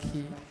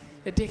ৰাখি।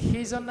 এতিয়া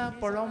সেইজনা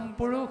পৰম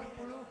পুৰুষ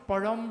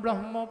পৰম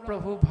ব্ৰহ্ম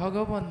প্ৰভু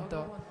ভগৱন্ত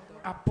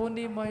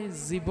আপুনি মই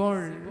জীৱৰ,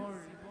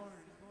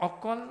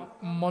 অকল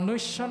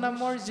মনুষ্য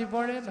নামৰ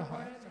জীৱৰে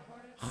নহয়,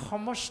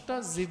 সমস্ত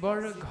জীৱৰ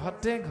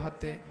ঘতে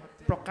ঘতে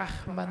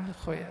প্ৰকাশমান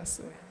হৈ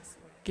আছে।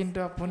 কিন্তু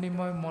আপুনি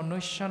মই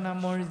মনুষ্য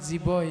নামৰ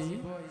জীৱই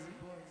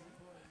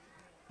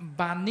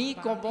বাণী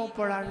ক'ব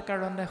পৰাৰ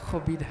কাৰণে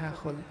সুবিধা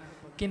হ'ল,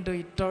 কিন্তু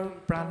ইতৰ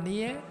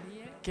প্ৰাণীয়ে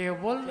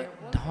কেৱল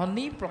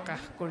ধ্বনি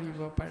প্ৰকাশ কৰিব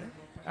পাৰে।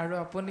 আৰু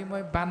আপুনি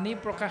মই বাণী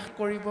প্ৰকাশ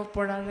কৰিব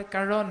পৰাৰ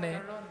কাৰণে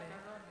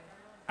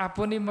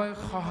আপুনি মই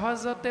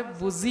সহজতে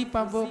বুজি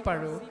পাব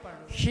পাৰোঁ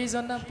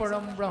সেইজনা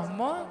পৰম ব্ৰহ্ম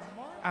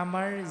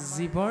আমাৰ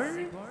জীৱৰ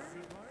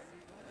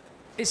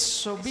এই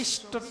 24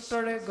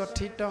 তত্ত্বৰে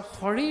গঠিত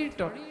শৰীৰ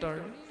তত্ত্বৰ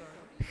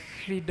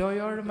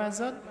হৃদয়ৰ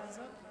মাজত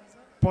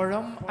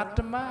পৰম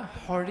আত্মা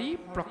হৰি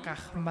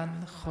প্ৰকাশমান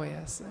হৈ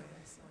আছে।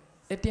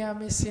 এতিয়া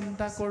আমি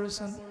চিন্তা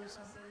কৰোঁচোন,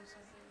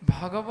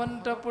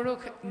 ভগৱন্ত পুৰুষ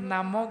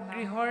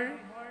নামগৃহৰ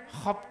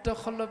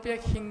সপ্তখলপীয়া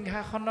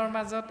সিংহাসনৰ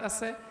মাজত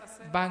আছে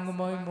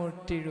বাংময়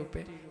মূৰ্তি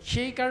ৰূপে।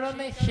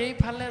 সেইকাৰণে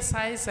সেইফালে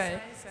চাই চাই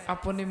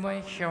আপুনি মই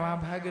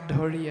সেৱাভাগ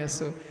ধৰি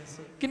আছোঁ।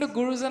 কিন্তু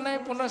গুৰুজনাই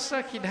পুনশ্চ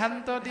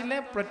সিদ্ধান্ত দিলে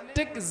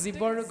প্ৰত্যেক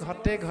জীৱৰ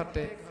ঘতে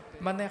ঘতে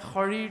মানে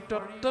শৰীৰ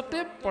তত্ত্বতে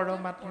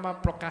পৰমাত্মা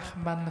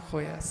প্ৰকাশমান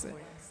হৈ আছে।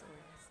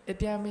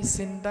 এতিয়া আমি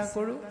চিন্তা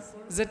কৰোঁ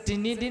যে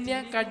 3 দিনীয়া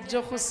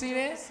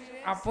কাৰ্যসূচীৰে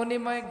আপুনি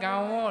মই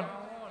গাঁৱত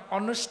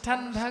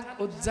অনুষ্ঠানভাগ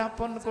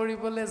উদযাপন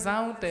কৰিবলৈ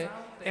যাওঁতে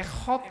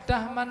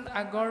এসপ্তাহমান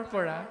আগৰ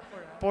পৰা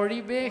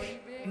পৰিৱেশ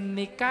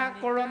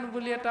নিকাকৰণ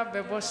বুলি এটা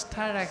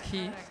ব্যৱস্থা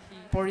ৰাখি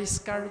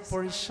পৰিষ্কাৰ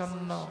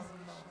পৰিচ্ছন্ন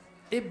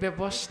এই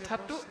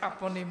ব্যৱস্থাটো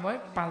আপুনি মই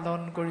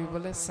পালন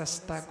কৰিবলৈ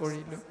চেষ্টা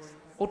কৰিলোঁ।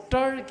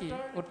 উত্তৰ কি?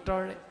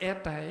 উত্তৰ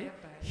এটাই,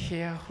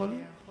 সেয়া হ'ল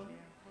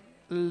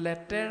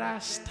লেতেৰা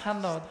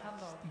স্থানত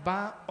বা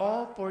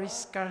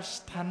অপৰিষ্কাৰ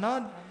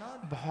স্থানত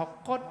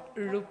ভকত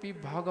ৰূপী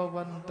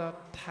ভগৱন্ত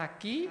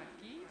থাকি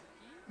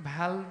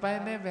ভাল পায়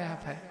নে বেয়া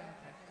পায়?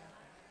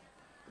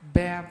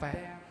 বেয়া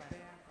পায়।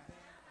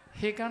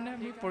 সেইকাৰণে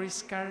আমি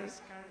পৰিষ্কাৰ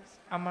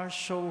আমাৰ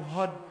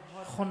চৌহদ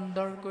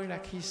সুন্দৰকৈ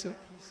ৰাখিছোঁ।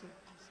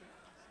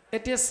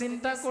 এতিয়া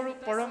চিন্তা কৰোঁ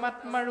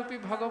পৰমাত্মা ৰূপী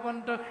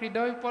ভগৱন্ত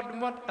হৃদয়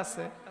পদ্মত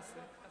আছে।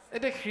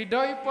 এতিয়া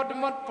হৃদয়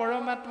পদ্মত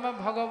পৰমাত্মা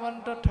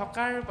ভগৱন্ত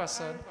থকাৰ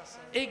পাছত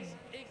এই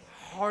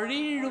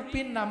হৰিৰ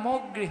ৰূপী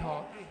নামগৃহ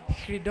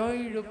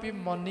হৃদয় ৰূপী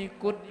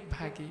মণিকূট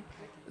ভাগি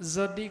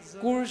যদি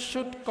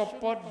কুৰচুত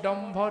কপট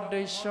দম্ভ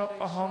দৈশ্য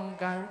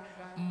অহংকাৰ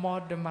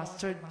মদ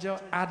মাশ্চৰ্য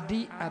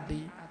আদি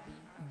আদি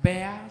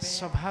বেয়া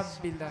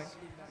স্বভাৱবিলাক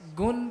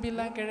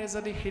গুণবিলাকেৰে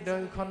যদি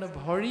হৃদয়খন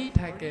ভৰি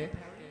থাকে,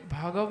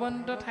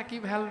 ভগৱন্ত থাকি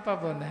ভাল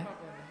পাবনে?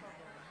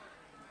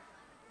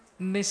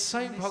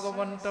 নিশ্চয়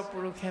ভগৱন্ত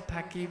পুৰুষে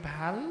থাকি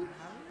ভাল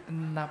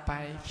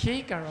নাপায়।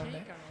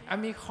 সেইকাৰণে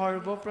আমি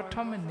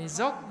সৰ্বপ্ৰথম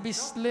নিজক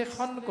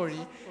বিশ্লেষণ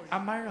কৰি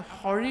আমাৰ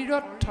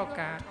শৰীৰত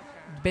থকা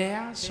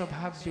বেয়া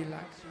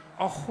স্বভাৱবিলাক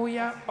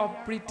অসূয়া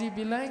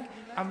অপ্ৰীতিবিলাক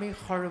আমি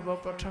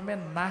সৰ্বপ্ৰথমে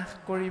নাশ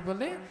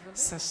কৰিবলৈ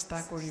চেষ্টা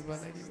কৰিব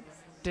লাগিব।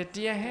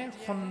 তেতিয়াহে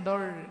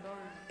সুন্দৰ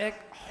এক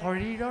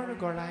শৰীৰৰ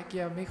গৰাকী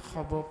আমি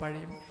হ'ব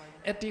পাৰিম।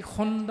 এটি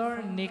সুন্দৰ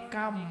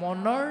নিকা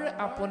মনৰ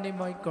আপুনি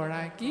মই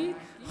গৰাকী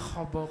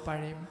হ'ব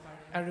পাৰিম।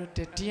 আৰু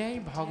তেতিয়াই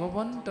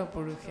ভগৱন্ত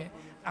পুৰুষে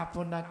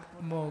আপোনাক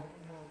মোক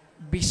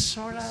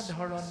বিচৰা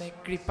ধৰণে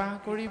কৃপা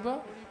কৰিব,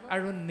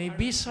 আৰু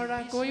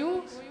নিবিচৰাকৈও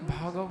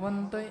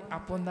ভগৱন্তই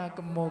আপোনাক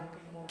মোক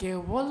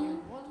কেৱল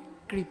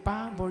কৃপা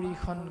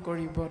বৰিষণ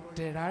কৰিব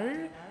তেৰাৰ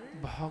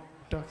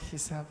ভক্ত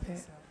হিচাপে।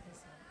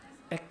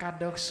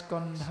 একাদশ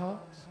স্কন্ধ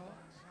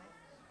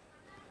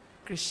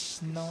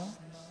কৃষ্ণ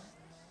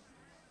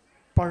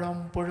পৰম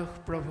পুৰুষ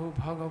প্ৰভু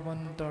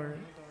ভগৱন্তৰ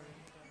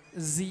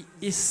যি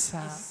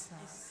ইচ্ছা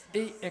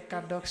এই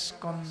একাদশ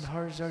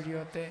স্কন্ধৰ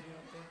জৰিয়তে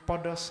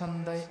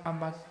পদচন্দই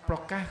আমাক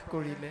প্ৰকাশ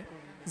কৰিলে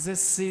যে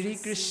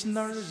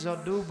শ্ৰীকৃষ্ণৰ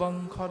যদু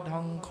বংশ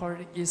ধ্বংসৰ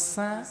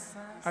ইচ্ছা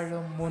আৰু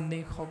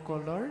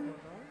মুনিসকলৰ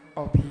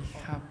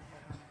অভিশাপ।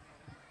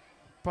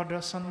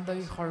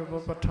 পদচন্দই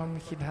সৰ্বপ্ৰথম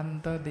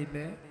সিদ্ধান্ত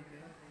দিলে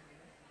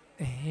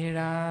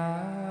হেৰা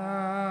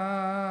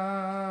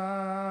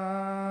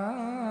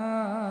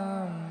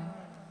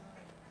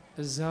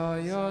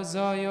জয়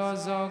জয়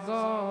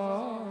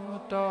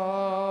জগত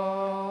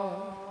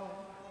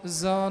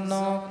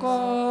জনক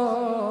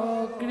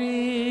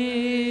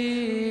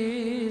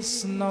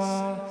কৃষ্ণ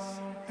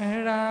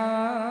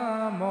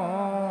ৰাম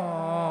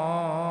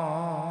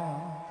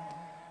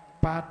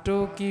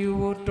পাতকি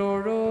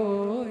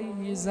উতৰৈ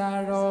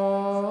জাৰ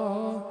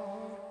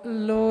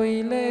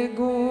লৈলে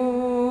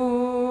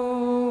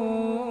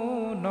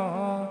গুণ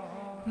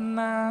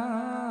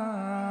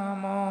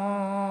নাম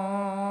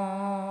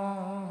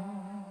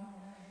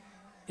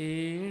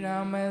এই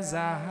ৰাম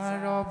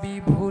যাহাৰ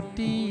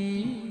বিভূতি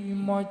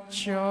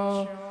মৎস্য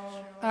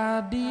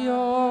আদি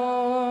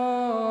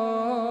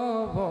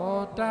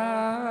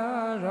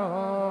অৱতাৰ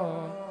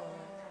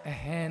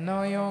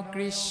হেনয়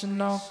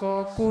কৃষ্ণক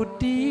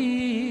কোটি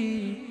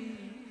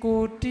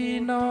কোটি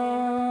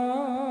নমস্কাৰ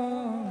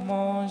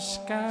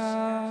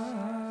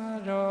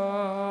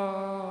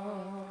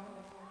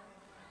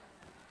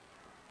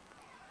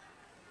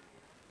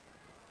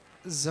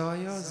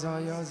জয়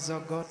জয়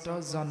জগত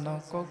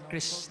জনক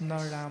কৃষ্ণ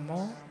ৰাম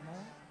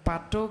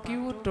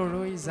পাতকিও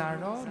তৰৈ জাৰ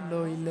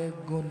লৈলে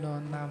গুণ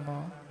নাম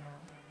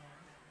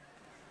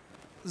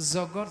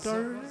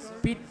জগতৰ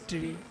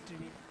পিতৃ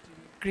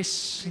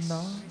কৃষ্ণ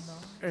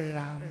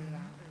ৰাম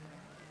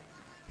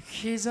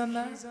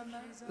সেইজনা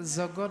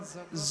জগত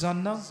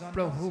জনক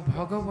প্ৰভু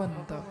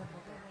ভগৱন্ত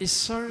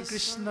ঈশ্বৰ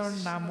কৃষ্ণৰ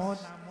নামত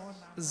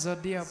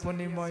যদি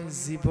আপুনি মই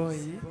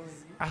জীৱই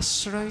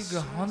আশ্ৰয়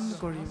গ্ৰহণ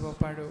কৰিব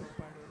পাৰোঁ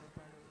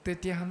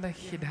তেতিয়াহ'লে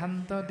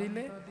সিদ্ধান্ত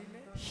দিলে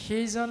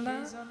সেইজনা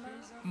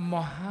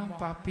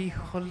মহাপাপী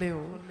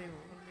হ'লেও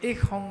এই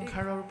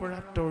সংসাৰৰ পৰা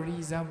তৰি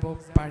যাব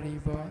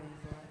পাৰিব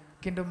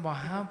কিন্তু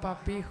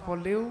মহাপাপী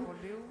হ'লেও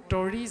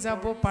তৰি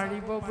যাব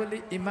পাৰিব বুলি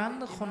ইমান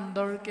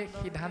সুন্দৰকৈ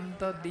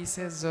সিদ্ধান্ত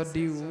দিছে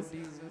যদিও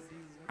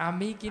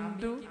আমি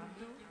কিন্তু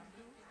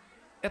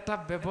এটা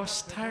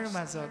ব্যৱস্থাৰ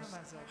মাজত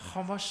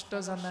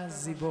সমস্ত জনা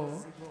জীৱ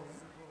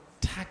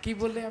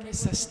থাকিবলৈ আমি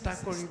চেষ্টা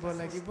কৰিব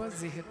লাগিব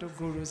যিহেতু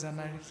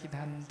গুৰুজনাৰ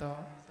সিদ্ধান্ত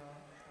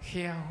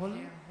সেয়া হ'ল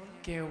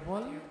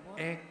কেৱল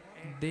এক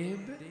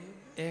দেৱ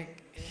এক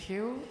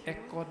সেউ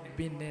একত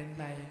বিনে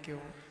নাই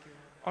কেও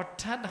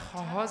অৰ্থাৎ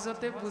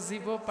সহজতে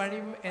বুজিব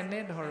পাৰিম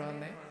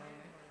এনেধৰণে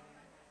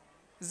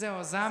যে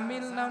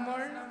অজামিল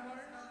নামৰ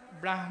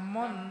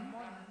ব্ৰাহ্মণ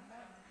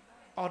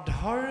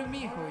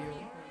অধৰ্মী হৈও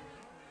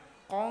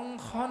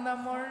কংস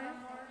নামৰ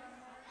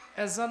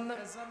এজন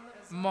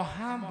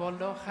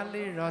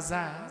মহাবলশালী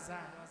ৰজা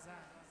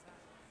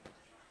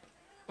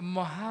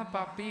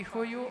মহাপাপী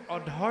হৈও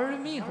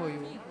অধৰ্মী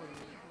হৈও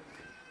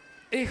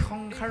এই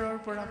সংসাৰৰ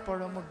পৰা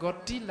পৰম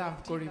গতি লাভ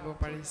কৰিব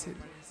পাৰিছিল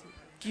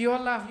কিয়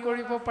লাভ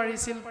কৰিব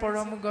পাৰিছিল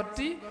পৰম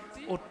গতি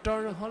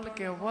উত্তৰ হ'ল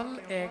কেৱল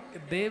এক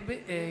দেৱ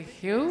এক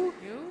সেউ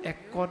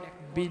একত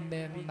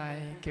বিনে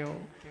নাই কেও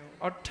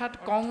অৰ্থাৎ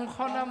কংস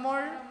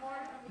নামৰ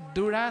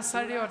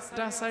দুৰাচাৰী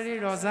অত্যাচাৰী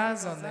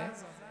ৰজাজনে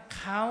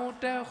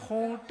খাওঁতে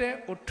শুওঁতে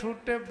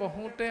উঠোতে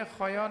বহোতে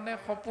শয়নে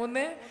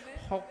সপোনে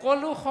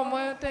সকলো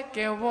সময়তে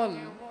কেৱল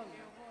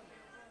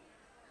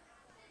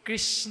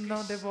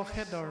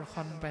কৃষ্ণদেৱকহে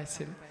দৰ্শন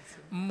পাইছিল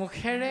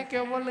মুখেৰে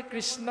কেৱল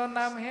কৃষ্ণ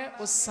নামহে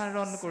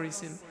উচ্চাৰণ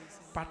কৰিছিল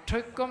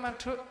পাৰ্থক্য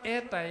মাথো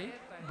এটাই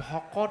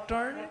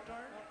ভকতৰ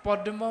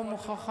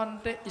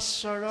পদ্মমুখখনতে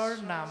ঈশ্বৰৰ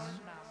নাম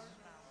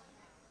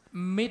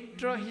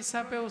মিত্ৰ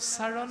হিচাপে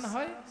উচ্চাৰণ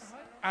হয়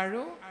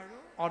আৰু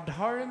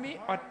অধৰ্মী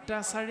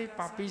অত্যাচাৰী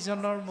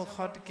পাপীজনৰ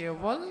মুখত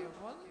কেৱল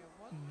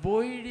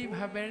বৈৰী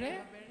ভাৱেৰে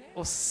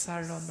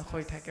উচ্চাৰণ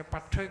হৈ থাকে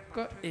পাৰ্থক্য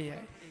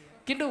এয়াই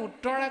কিন্তু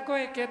উত্তৰ আকৌ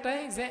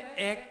একেটাই যে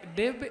এক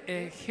দেৱ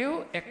এক সেউ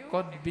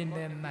একত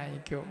বিনে নাই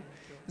কেও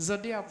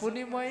যদি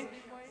আপুনি মই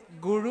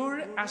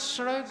গুৰুৰ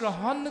আশ্ৰয়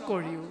গ্ৰহণ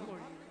কৰিও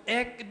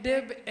এক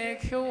দেৱ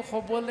এক সেউ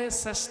হ'বলৈ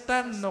চেষ্টা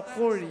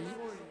নকৰি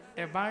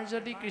এবাৰ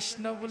যদি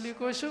কৃষ্ণ বুলি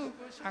কৈছোঁ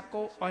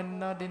আকৌ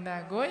অন্য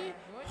দিনা গৈ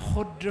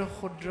ক্ষুদ্ৰ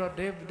ক্ষুদ্ৰ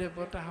দেৱ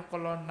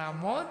দেৱতাসকলৰ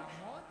নামত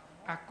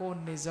আকৌ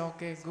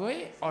নিজকে গৈ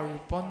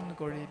অৰ্পণ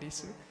কৰি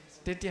দিছোঁ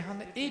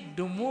তেতিয়াহ'লে এই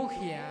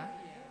দুমুখীয়া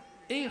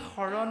এই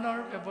শৰণৰ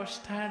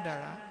ব্যৱস্থাৰ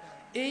দ্বাৰা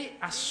এই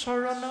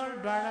আচৰণৰ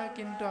দ্বাৰা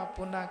কিন্তু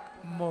আপোনাক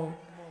মোক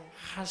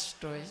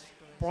শাস্ত্ৰই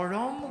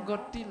পৰম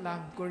গতি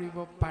লাভ কৰিব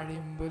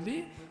পাৰিম বুলি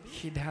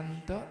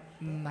সিদ্ধান্ত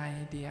নাই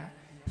দিয়া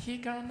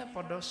সেইকাৰণে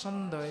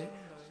পদচন্দই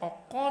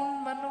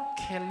অকণমানো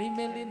খেলি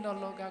মেলি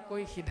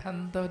নলগাকৈ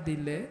সিদ্ধান্ত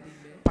দিলে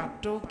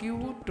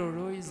পাতকিও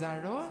তৰৈ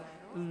জাৰ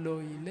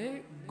লৈলে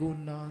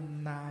গুণ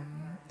নাম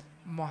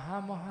মহা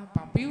মহা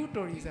পাপীও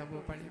তৰি যাব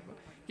পাৰিব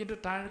কিন্তু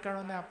তাৰ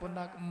কাৰণে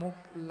আপোনাক মোক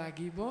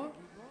লাগিব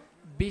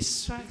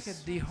বিশ্বাস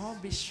দৃঢ়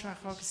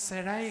বিশ্বাসক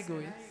চেৰাই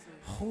গৈ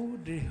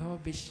সুদৃঢ়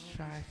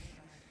বিশ্বাস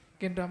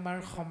কিন্তু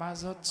আমাৰ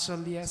সমাজত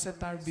চলি আছে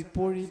তাৰ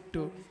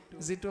বিপৰীতটো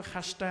যিটো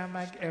শাস্ত্ৰই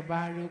আমাক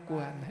এবাৰো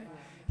কোৱা নাই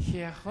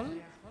সেয়া হ'ল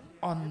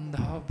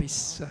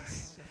অন্ধবিশ্বাস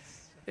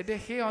এতিয়া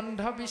সেই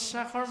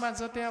অন্ধবিশ্বাসৰ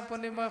মাজতে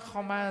আপুনি মই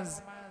সমাজ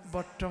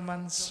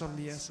বৰ্তমান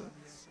চলি আছোঁ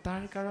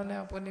তাৰ কাৰণে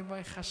আপুনি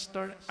মই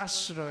শাস্ত্ৰৰ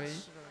আশ্ৰয়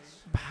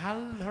ভাল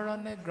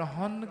ধৰণে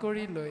গ্ৰহণ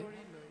কৰি লৈ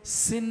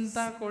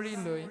চিন্তা কৰি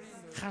লৈ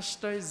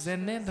শাস্ত্ৰই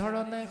যেনে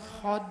ধৰণে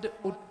সদ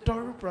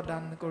উত্তৰ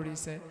প্ৰদান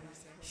কৰিছে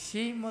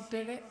সেই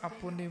মতেৰে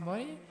আপুনি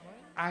মই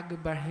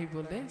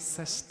আগবাঢ়িবলৈ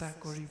চেষ্টা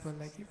কৰিব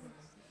লাগিব।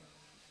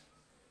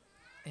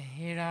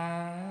 হে ৰাম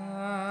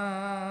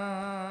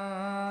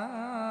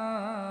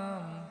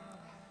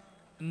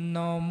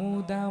নমো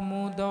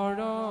দামোদৰ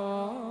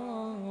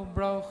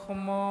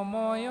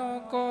ব্ৰহ্মময়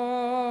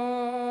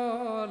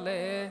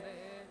কলে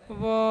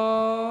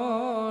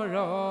বৰ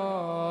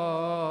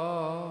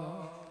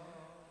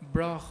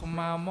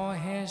ব্ৰহ্মা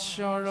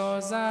মহেশ্বৰ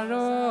যাৰ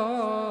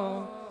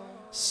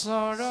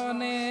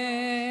চৰণে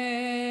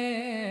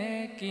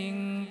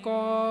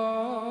কিংকৰ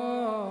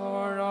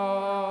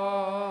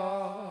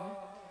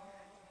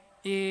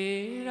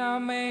এই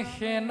ৰামে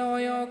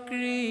সেনয়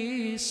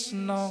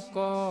কৃষ্ণক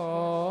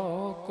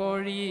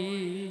কৰি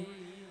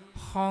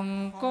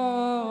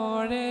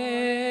শংকৰে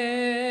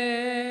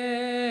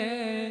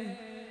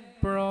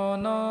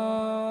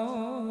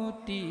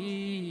প্ৰণতি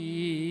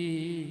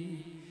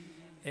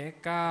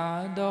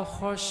একাদশ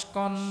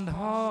স্কন্ধ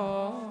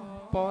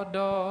পদ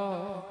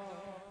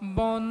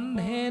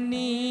বন্ধে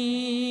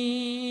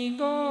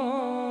নিগদতি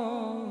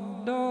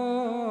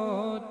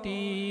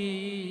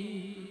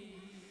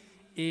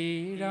এই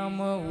ৰাম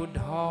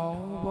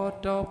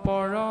উদ্ধৱত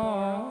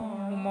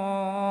পৰম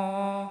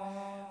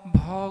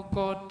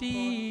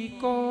ভকতি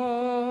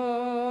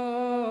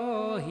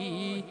কহি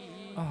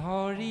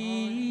হৰি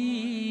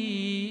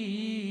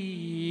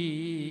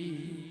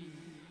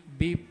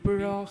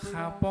বিপ্ৰ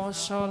সাপ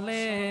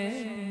চলে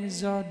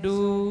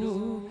যদু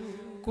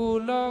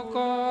কুলক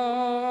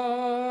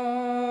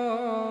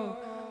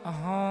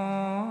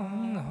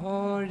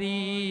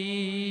হৰি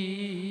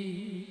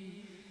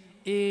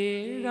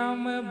এই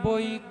ৰাম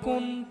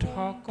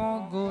বৈকুণ্ঠক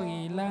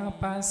গৈলা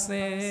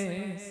পাছে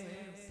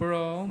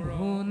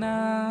প্ৰভু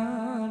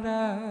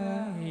নাৰায়ণে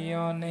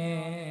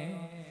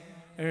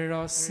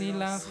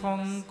ৰচিলা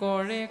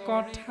শংকৰে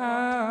কথা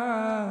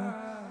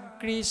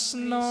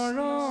কৃষ্ণৰ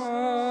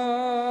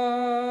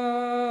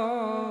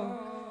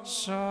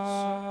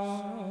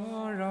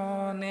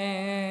চৰণে।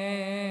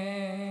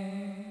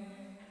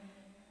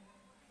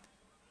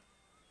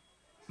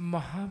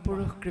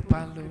 মহাপুৰুষ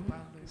কৃপালু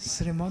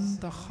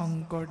শ্ৰীমন্ত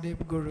শংকৰদেৱ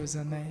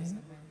গুৰুজনাই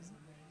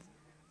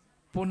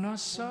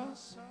পুনশ্চ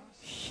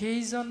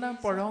সেইজনা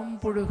পৰম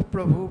পুৰুষ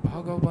প্ৰভু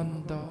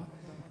ভগৱন্ত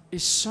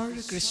ঈশ্বৰ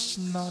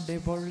কৃষ্ণ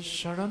দেৱৰ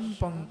চৰণ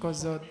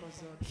পংকজত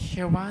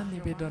সেৱা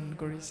নিবেদন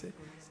কৰিছে।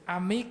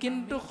 আমি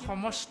কিন্তু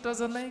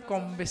সমস্তজনাই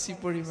কম বেছি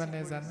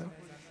পৰিমাণে জানো।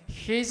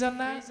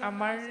 সেইজনা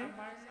আমাৰ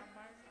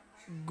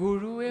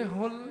গুৰুৱে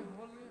হ'ল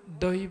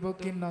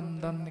দৈৱকী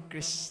নন্দন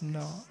কৃষ্ণ।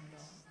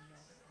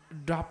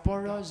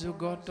 দ্বাপৰ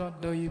যুগত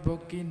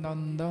দৈৱকী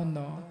নন্দন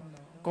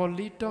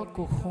কলিত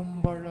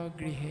কুসুম্বৰ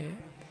গৃহে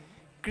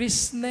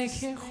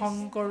কৃষ্ণেহে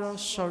শংকৰ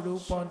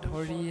স্বৰূপ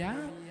ধৰিয়া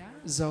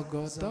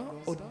জগত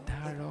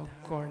উদ্ধাৰ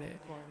কৰে।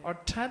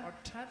 অৰ্থাৎ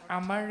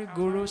আমাৰ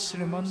গুৰু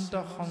শ্ৰীমন্ত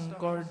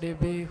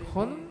শংকৰদেৱে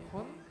হ'ল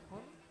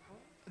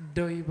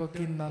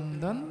দৈৱকী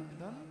নন্দন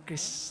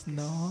কৃষ্ণ।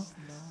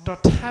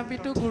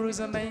 তথাপিতো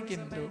গুৰুজনাই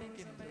কিন্তু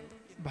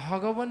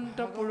ভগৱন্ত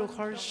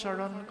পুৰুষৰ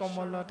চৰণ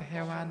কমলত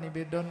সেৱা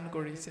নিবেদন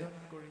কৰিছে।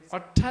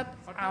 অৰ্থাৎ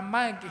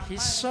আমাক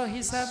শিষ্য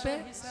হিচাপে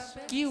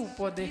কি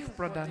উপদেশ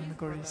প্ৰদান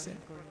কৰিছে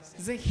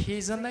যে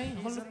সেইজনাই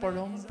হ'ল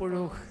পৰম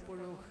পুৰুষ,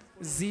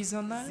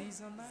 যিজনা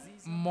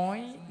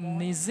মই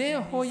নিজে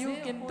হৈও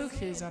কিন্তু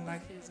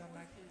সেইজনাক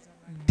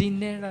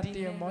দিনে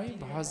ৰাতিয়ে মই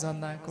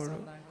ভজনা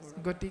কৰোঁ।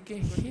 গতিকে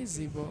সেই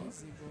জীৱ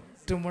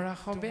তোমৰা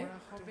সবে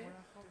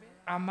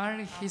আমাৰ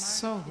শিষ্য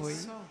হৈ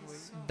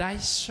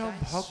দাস্য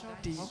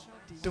ভক্তি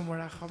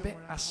তোমৰা সবে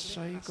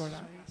আশ্ৰয়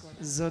কৰা।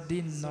 যদি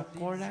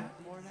নকৰা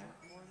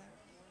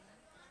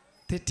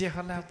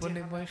তেতিয়াহ'লে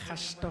আপুনি মই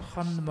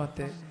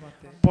শাস্ত্ৰসন্মতে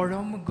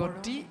পৰম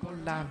গতি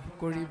লাভ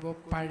কৰিব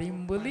পাৰিম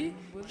বুলি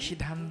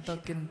সিদ্ধান্ত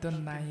কিন্তু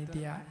নাই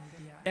দিয়া।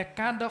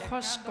 একাদশ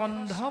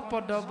স্কন্ধ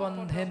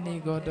পদবন্ধে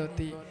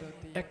নিগদতি,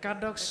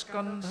 একাদশ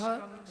স্কন্ধ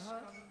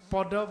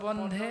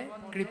পদবন্ধে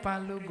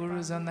কৃপালু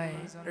গুৰুজনাই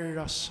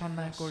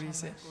ৰচনা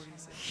কৰিছে।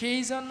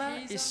 সেইজনা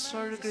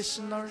ঈশ্বৰ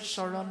কৃষ্ণৰ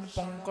চৰণ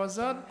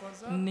পংকজত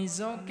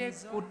নিজকে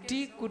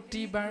কোটি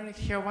কোটি বাৰ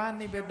সেৱা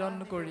নিবেদন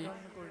কৰি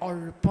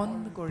অৰ্পণ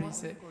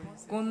কৰিছে।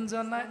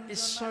 কোনজনা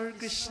ঈশ্বৰ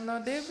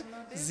কৃষ্ণদেৱ,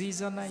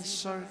 যিজনা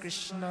ঈশ্বৰ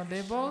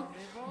কৃষ্ণদেৱক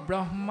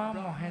ব্ৰহ্মা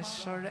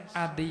মহেশ্বৰ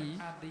আদি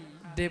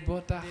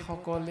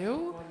দেৱতাসকলেও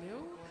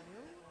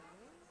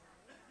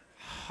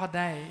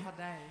সদায়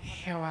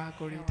সেৱা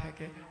কৰি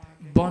থাকে,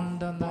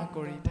 বন্দনা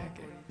কৰি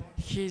থাকে।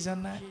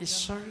 সেইজনা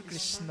ঈশ্বৰ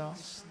কৃষ্ণ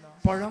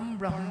পৰম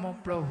ব্ৰহ্ম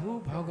প্ৰভু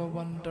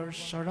ভগৱন্তৰ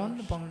চৰণ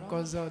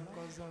পংকজত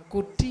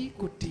কোটি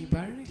কোটি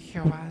বাৰ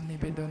সেৱা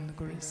নিবেদন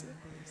কৰিছে।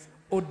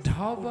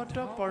 উদ্ধৱত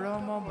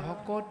পৰম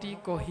ভকতি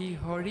কহি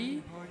হৰি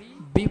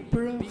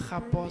বিপ্ৰ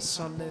সাপ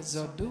চলে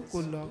যদু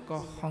কুলক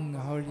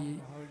সংহৰি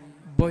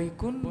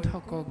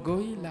বৈকুণ্ঠক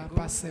গৈলা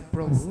পাছে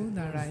প্ৰভু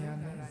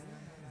নাৰায়ণে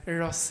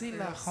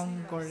ৰচিলা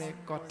শংকৰে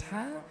কথা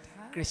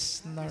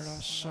কৃষ্ণৰ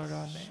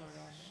চৰণে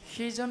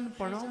সেইজন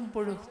পৰম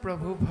পুৰুষ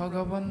প্ৰভু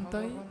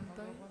ভগৱন্তই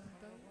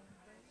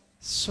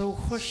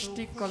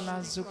 ৬৪ কলা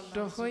যুক্ত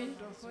হৈ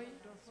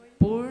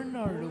পূৰ্ণ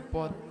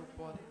ৰূপত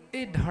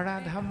এই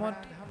ধৰাধামত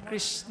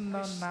কৃষ্ণ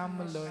নাম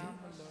লৈ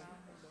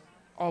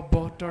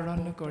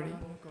অৱতৰণ কৰি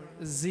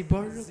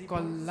জীৱৰ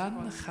কল্যাণ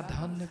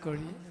সাধন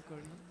কৰি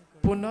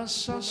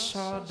পুনশ্চ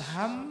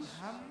স্বধাম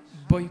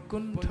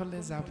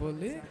বৈকুণ্ঠলৈ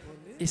যাবলৈ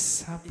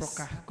ইচ্ছা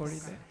প্ৰকাশ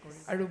কৰিলে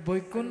আৰু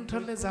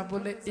বৈকুণ্ঠলৈ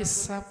যাবলৈ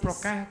ইচ্ছা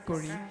প্ৰকাশ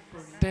কৰি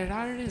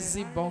তেৰাৰ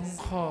যি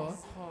বংশ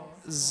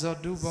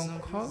যদু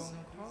বংশ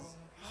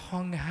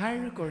সংহাৰ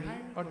কৰি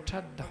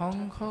অৰ্থাৎ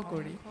ধ্বংস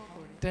কৰি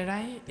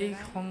তেৰাই এই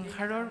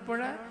সংসাৰৰ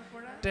পৰা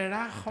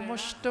তেৰা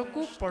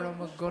সমস্তকো পৰম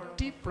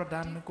গতি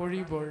প্ৰদান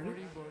কৰিবৰ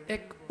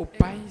এক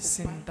উপায়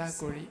চিন্তা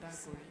কৰি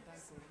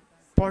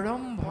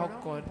পৰম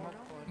ভকত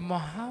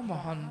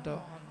মহামহন্ত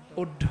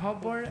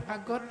উদ্ধৱৰ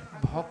আগত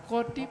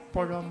ভকতি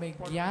পৰমে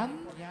জ্ঞান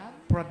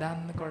প্ৰদান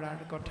কৰাৰ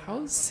কথাও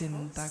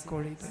চিন্তা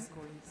কৰিলে।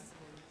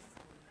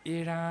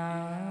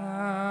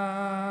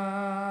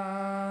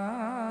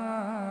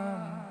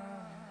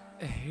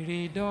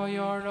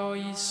 হৃদয়ৰ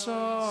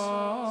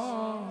ঈশ্বৰ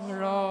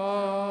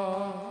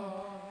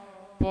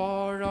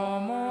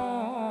পৰম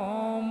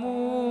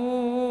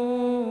মোৰ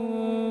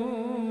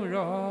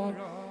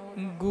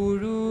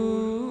গুৰু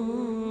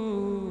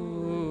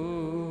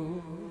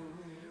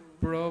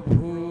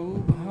প্ৰভু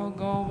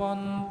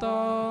ভগৱন্ত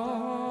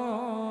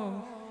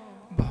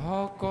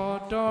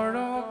ভকতৰ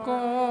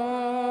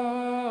কল্পতৰু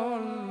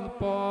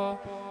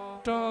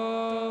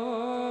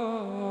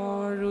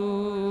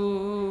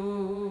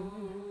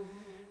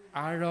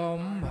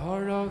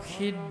আৰম্ভৰ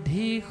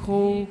সিদ্ধি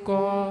শৌক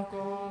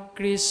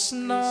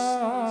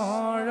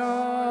কৃষ্ণৰ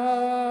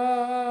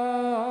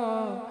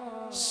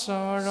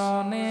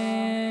চৰণে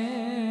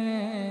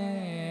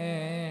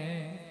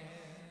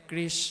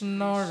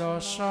কৃষ্ণৰ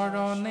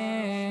চৰণে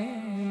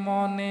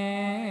মনে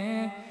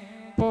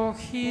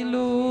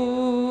পখিলো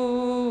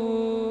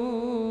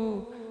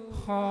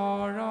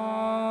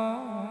শৰণে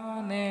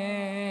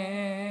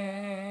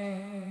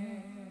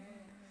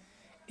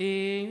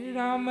এই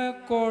ৰাম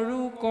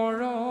কৰো কৰ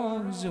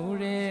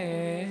জোৰে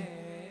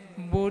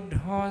বুদ্ধ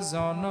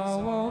জন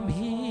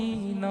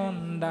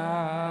অভিনন্দা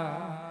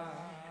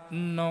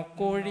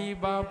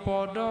নকৰিবা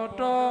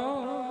পদত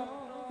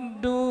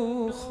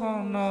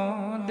দুখন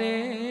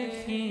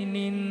দেখি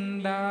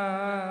নিন্দা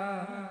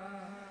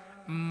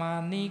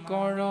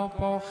মানিকৰ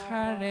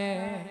পখাৰে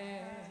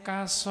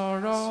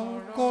কাছৰ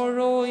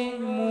কৰৈ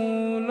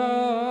মূল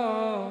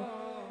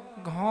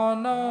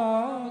ঘন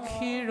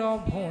ক্ষীৰ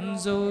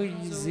ভঞ্জৈ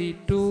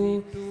যিটো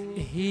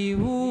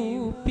হিউ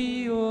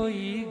পিয়ৈ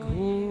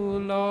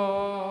ঘোল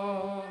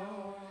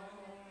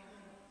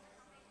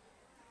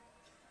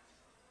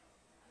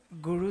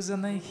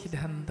গুৰুজনাই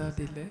সিদ্ধান্ত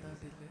দিলে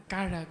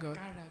কাৰ আগত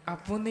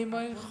আপুনি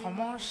মই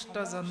সমস্ত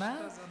জনা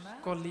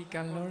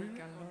কলিকালৰ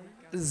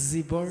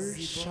জীৱৰ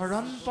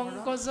চৰণ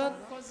পংকজত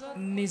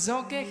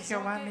নিজকে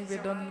সেৱা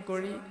নিবেদন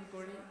কৰি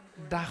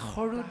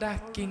দাসৰো দাস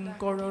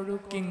কিংকৰৰো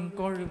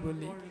কিংকৰ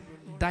বুলি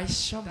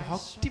দাস্য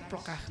ভক্তি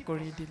প্ৰকাশ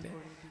কৰি দিলে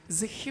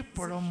যে সেই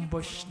পৰম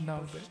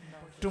বৈষ্ণৱ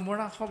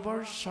তোমৰা খবৰ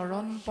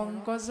চৰণ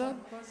পংকজত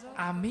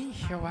আমি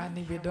সেৱা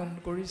নিবেদন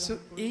কৰিছোঁ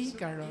এই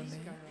কাৰণে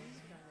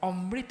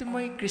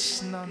অমৃতময়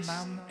কৃষ্ণ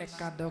নাম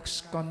একাদশ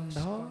স্কন্ধ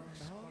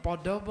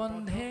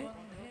পদবন্ধে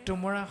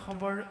তোমৰা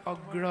খবৰ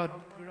অগ্ৰত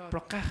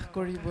প্ৰকাশ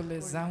কৰিবলৈ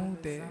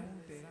যাওঁতে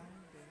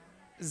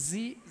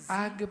যি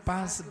আগ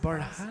পাছ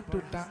বঢ়া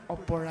দুটা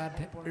অপৰাধ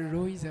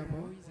ৰৈ যাব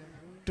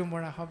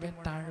তোমৰা হবে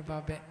তাৰ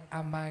বাবে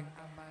আমাক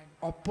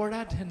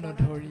অপৰাধ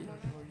নধৰি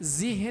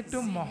যিহেতু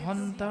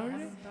মহন্তৰ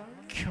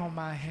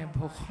ক্ষমাহে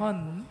ভূষণ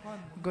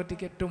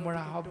গতিকে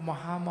তোমৰা হব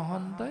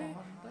মহামহন্তই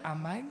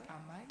আমাক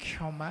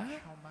ক্ষমা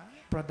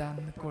প্ৰদান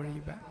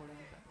কৰিবা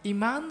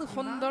ইমান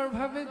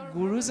সুন্দৰভাৱে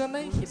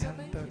গুৰুজনাই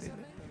সিদ্ধান্ত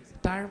দিলে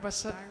তাৰ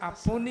পাছত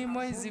আপুনি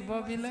মই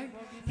জীৱবিলাক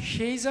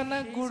সেইজনা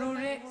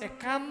গুৰুৰে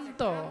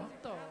একান্ত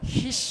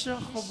শিষ্য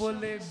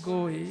হ'বলৈ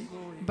গৈ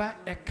বা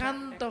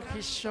একান্ত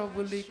শিষ্য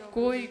বুলি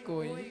কৈ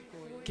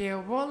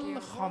কেৱল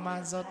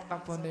সমাজত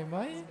আপুনি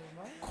মই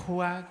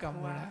খোৱা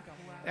কামৰা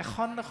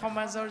এখন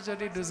সমাজৰ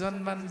যদি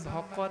দুজনমান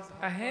ভকত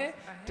আহে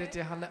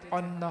তেতিয়াহ'লে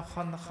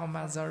অন্যখন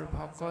সমাজৰ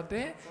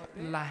ভকতে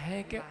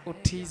লাহেকে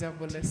উঠি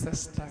যাবলৈ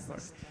চেষ্টা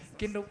কৰে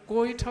কিন্তু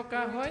কৈ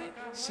থকা হয়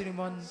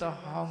শ্ৰীমন্ত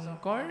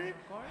শংকৰ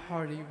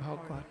হৰি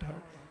ভকতৰ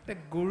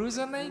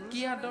গুৰুজনাই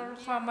কি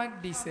আদৰ্শ আমাক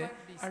দিছে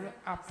আৰু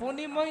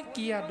আপুনি মই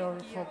কি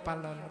আদৰ্শ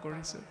পালন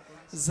কৰিছোঁ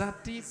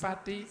জাতি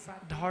পাতি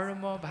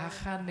ধৰ্ম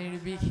ভাষা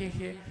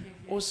নিৰ্বিশেষে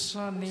উচ্চ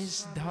নিচ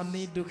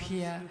ধনী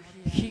দুখীয়া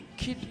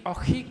শিক্ষিত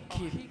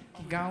অশিক্ষিত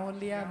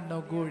গাঁৱলীয়া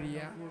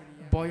নগৰীয়া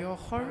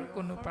বয়সৰ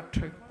কোনো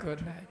পাৰ্থক্য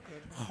নাই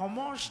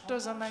সমস্ত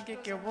জনাকে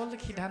কেৱল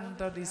সিদ্ধান্ত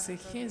দিছে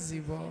সেই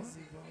জীৱ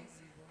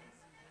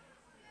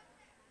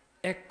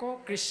এক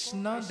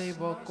কৃষ্ণ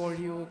দেৱ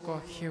কৰিও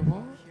কহেব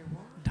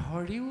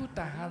ধৰিও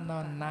তাহান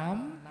নাম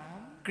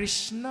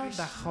কৃষ্ণ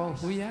দাস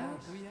হুয়া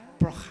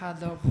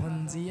প্ৰসাদ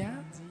ভঞ্জিয়া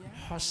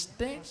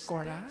হস্তে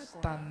কৰা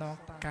তান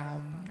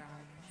কাম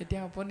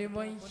এতিয়া আপুনি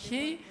মই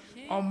সেই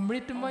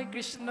অমৃতময়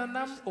কৃষ্ণ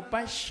নাম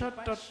উপাস্য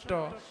তত্ত্ব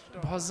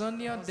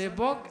ভজনীয়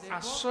দেৱক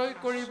আশ্ৰয়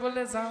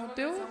কৰিবলৈ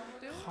যাওঁতেও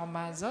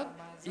সমাজত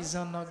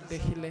ইজনক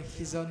দেখিলে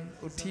সিজন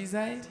উঠি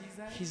যায়,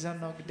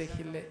 সিজনক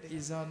দেখিলে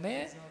ইজনে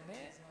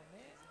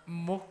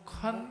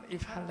মুখখন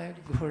ইফালে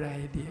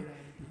ঘূৰাই দিয়ে।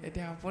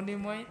 এতিয়া আপুনি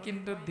মই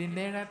কিন্তু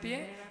দিনে ৰাতিয়ে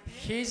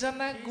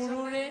সেইজনা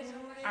গুৰুৰে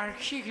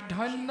আৰ্শিক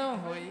ধন্য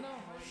হৈ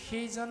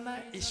সেইজনা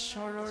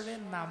ঈশ্বৰৰে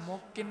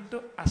নামক কিন্তু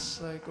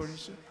আশ্ৰয়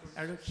কৰিছোঁ।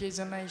 আৰু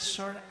সেইজনা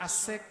ঈশ্বৰ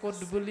আছে ক'ত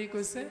বুলি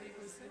কৈছে?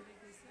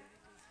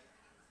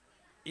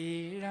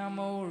 এই ৰাম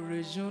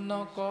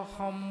অৰ্জুনক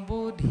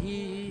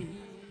সম্বোধি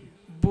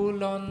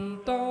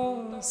বুলন্ত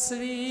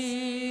শ্ৰী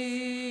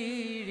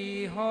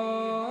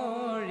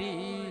হৰি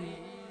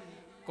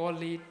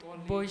কলিত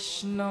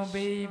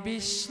বৈষ্ণৱে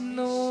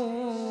বিষ্ণু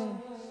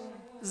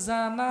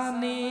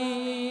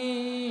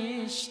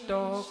জানানিষ্ট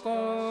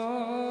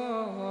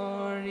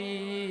কৰি।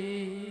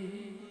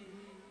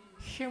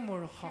 হে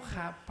মোৰ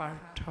সখা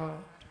পাৰ্থ,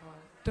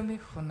 তুমি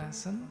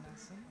শুনাচোন,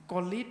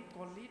 কলিত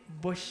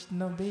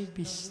বৈষ্ণৱে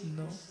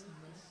বিষ্ণু,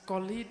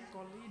 কলিত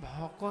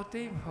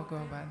ভকতেই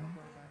ভগৱান,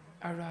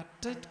 আৰু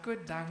আটাইতকৈ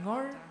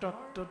ডাঙৰ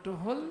তত্ত্বটো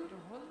হ'ল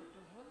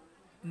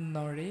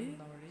নৰে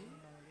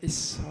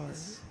ঈশ্বৰ।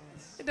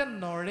 এতিয়া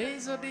নৰেই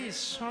যদি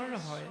ঈশ্বৰ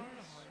হয়,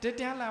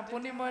 তেতিয়াহ'লে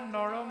আপুনি মই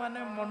নৰ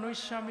মানে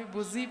মনুষ্য আমি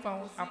বুজি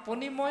পাওঁ,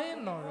 আপুনি মই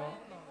নৰ।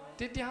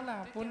 তেতিয়াহ'লে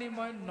আপুনি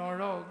মই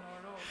নৰক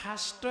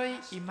শাস্ত্ৰই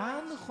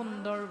ইমান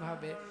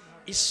সুন্দৰভাৱে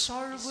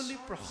ঈশ্বৰ বুলি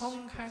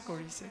প্ৰশংসা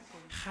কৰিছে,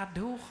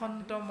 সাধু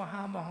সন্ত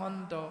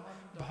মহামহন্ত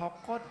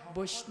ভকত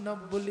বৈষ্ণৱ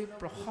বুলি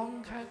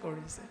প্ৰশংসা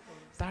কৰিছে।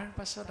 তাৰ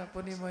পাছত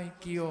আপুনি মই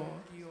কিয়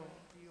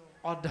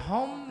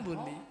অধম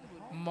বুলি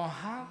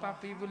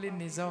মহাপাপী বুলি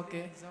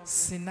নিজকে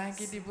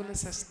চিনাকি দিবলৈ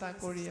চেষ্টা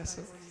কৰি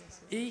আছোঁ?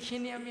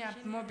 এইখিনি আমি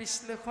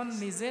আত্মবিশ্লেষণ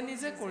নিজে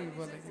নিজে কৰিব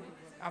লাগিব।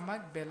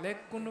 আমাক বেলেগ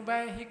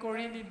কোনোবাই আহি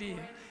কৰি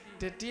নিদিয়ে।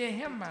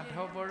 তেতিয়াহে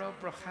মাধৱৰ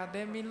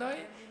প্ৰসাদে মিলয়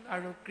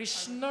আৰু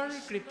কৃষ্ণৰ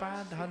কৃপা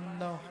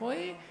ধন্য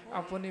হৈ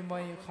আপুনি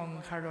মই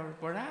সংসাৰৰ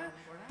পৰা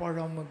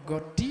পৰম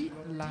গতি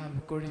লাভ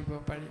কৰিব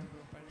পাৰিম।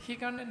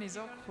 সেইকাৰণে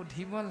নিজক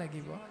সুধিব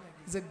লাগিব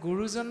যে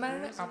গুৰুজনাৰ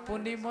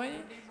আপুনি মই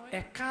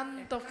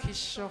একান্ত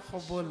শিষ্য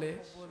হ'বলৈ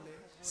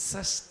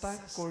চেষ্টা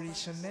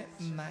কৰিছোনে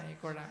নাই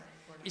কৰা?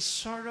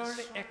 ঈশ্বৰৰ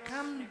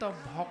একান্ত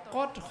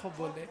ভকত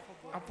হ'বলৈ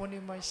আপুনি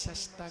মই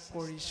চেষ্টা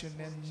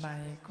কৰিছোনে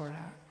নাই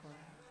কৰা?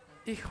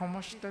 এই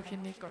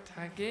সমস্তখিনি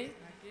কথাকে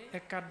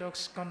একাদশ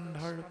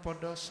স্কন্ধৰ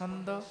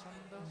পদছন্দ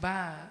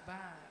বা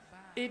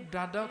এই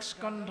দ্বাদশ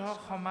স্কন্ধ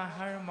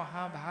সমাহাৰ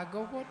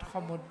মহাভাগৱত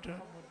সমুদ্ৰ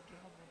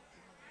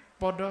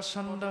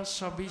পদছন্দ,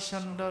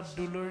 ছবিছন্দ,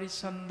 দুলৰী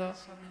ছন্দ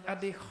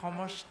আদি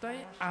সমস্তই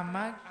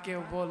আমাক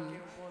কেৱল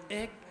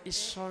এক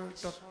ঈশ্বৰ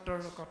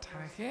তত্ত্বৰ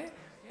কথাহে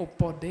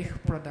উপদেশ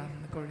প্ৰদান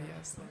কৰি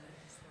আছে।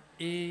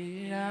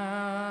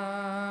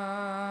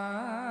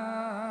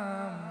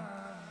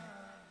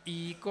 ই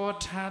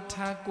কথা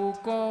থাকো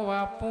কওঁ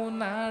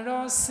আপোনাৰ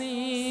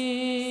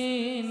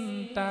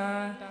চিন্তা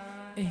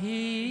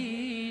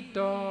হিত,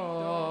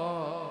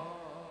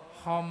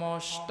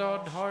 সমস্ত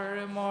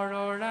ধৰ্মৰ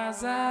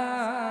ৰাজা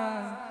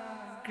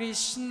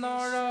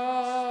কৃষ্ণৰ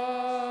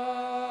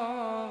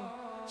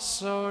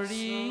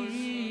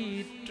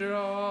চৰিত্ৰ।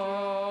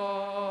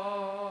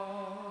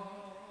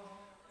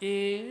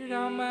 এই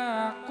ৰামা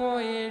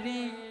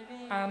কৈৰি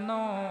আন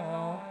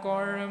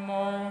কৰ্ম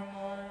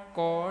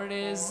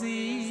কৰে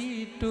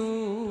যিটো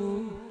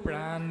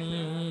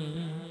প্ৰাণী,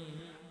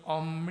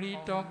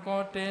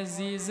 অমৃতকতে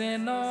যি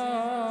যেন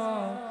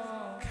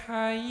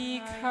খাই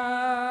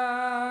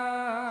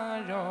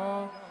খাৰ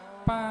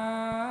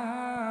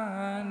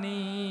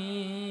পানী।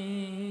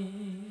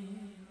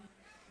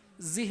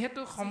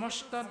 যিহেতু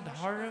সমস্ত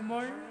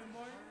ধৰ্মৰ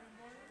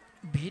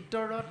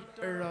ভিতৰত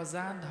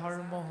ৰজা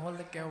ধৰ্ম হ'ল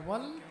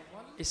কেৱল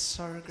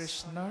ঈশ্বৰ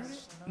কৃষ্ণৰ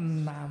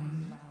নাম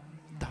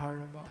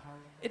ধৰ্ম।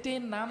 এতিয়া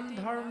নাম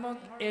ধৰ্মক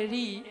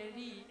এৰি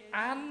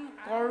আন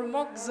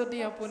কৰ্মক যদি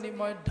আপুনি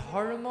মই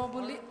ধৰ্ম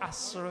বুলি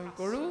আশ্ৰয়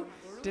কৰোঁ,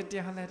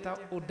 তেতিয়াহ'লে এটা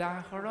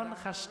উদাহৰণ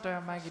শাস্ত্ৰই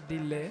আমাক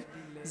দিলে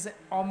যে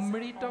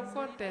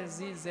অমৃতকতে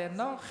যি যেন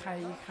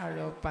খাই খাৰ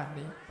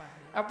পানী।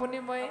 আপুনি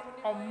মই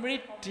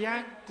অমৃত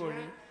ত্যাগ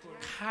কৰি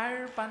খাৰ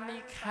পানী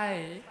খাই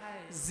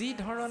যি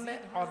ধৰণে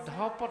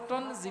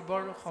অধপতন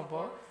জীৱৰ হ'ব,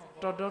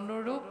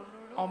 তদনুৰূপ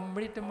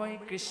অমৃতময়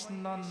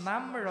কৃষ্ণ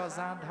নাম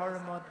ৰজা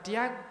ধৰ্ম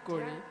ত্যাগ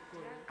কৰি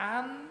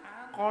আন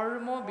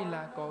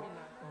কৰ্মবিলাকক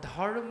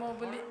ধৰ্ম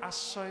বুলি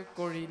আশ্ৰয়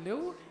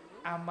কৰিলেও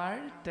আমাৰ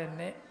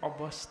তেনে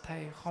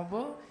অৱস্থাই হ'ব।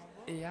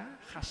 এয়া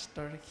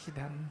শাস্ত্ৰৰ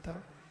সিদ্ধান্ত।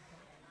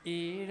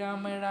 এই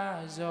ৰাম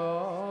ৰাজ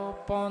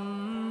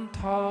পন্থ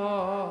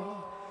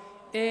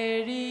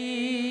এৰি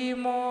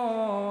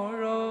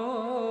মৰৈ,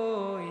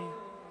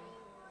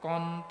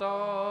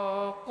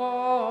 কণ্টকত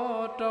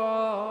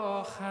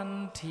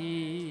শান্তি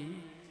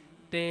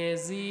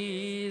তেজি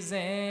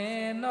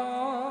যেন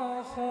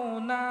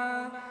শুনা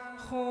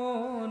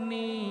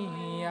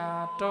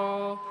শুনিয়াত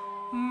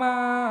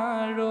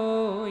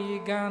মাৰৈ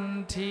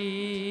গান্ধী।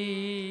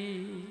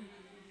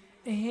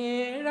 হে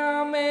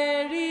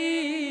ৰামেৰি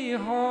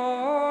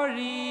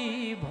হৰি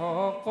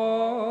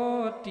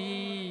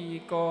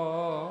ভকতিক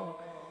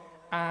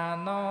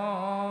আন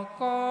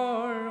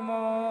কৰ্ম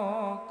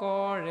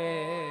কৰে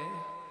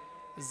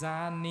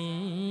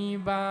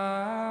জানিবা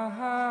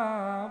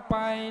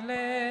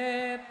পাইলে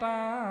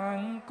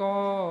তাংক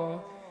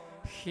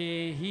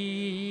সেহি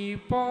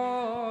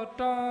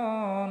পতন্তৰে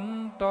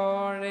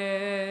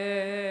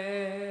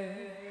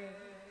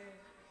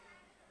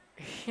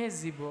হে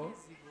জীৱ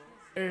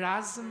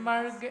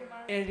ৰাজমাৰ্গ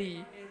এৰি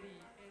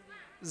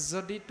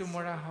যদি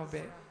তোমৰা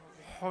হবে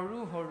সৰু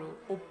সৰু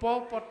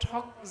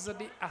উপপথক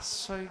যদি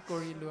আশ্ৰয়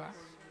কৰি লোৱা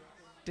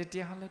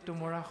তেতিয়াহ'লে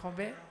তোমৰা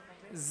হবে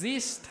যি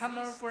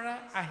স্থানৰ পৰা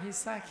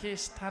আহিছা সেই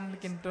স্থান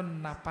কিন্তু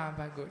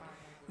নাপাবাগৈ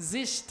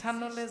যি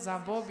স্থানলৈ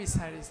যাব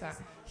বিচাৰিছা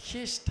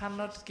সেই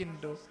স্থানত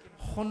কিন্তু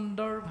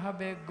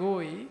সুন্দৰভাৱে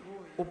গৈ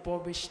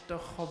উপবিষ্ট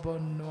হ'ব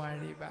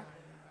নোৱাৰিবা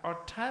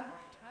অৰ্থাৎ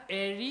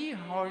এৰি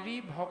হৰি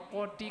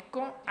ভকতিক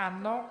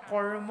আন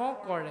কৰ্ম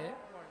কৰে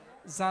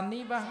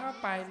জানিবাহা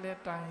পাইলে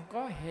তাংক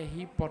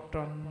হেহি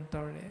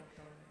পতন্তৰে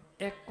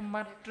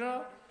একমাত্ৰ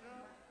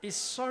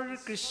ঈশ্বৰ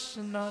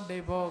কৃষ্ণ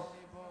দেৱক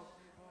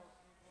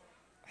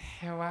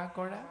সেৱা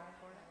কৰা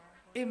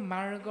এই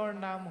মাৰ্গৰ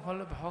নাম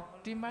হ'ল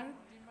ভক্তি মাৰ্গ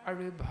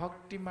আৰু এই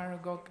ভক্তি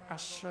মাৰ্গক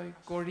আশ্ৰয়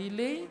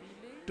কৰিলেই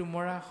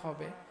তোমৰা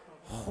হবে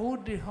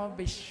সুদৃঢ়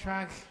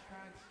বিশ্বাস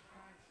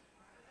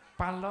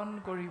পালন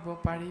কৰিব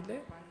পাৰিলে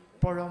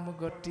পৰম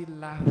গতি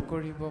লাভ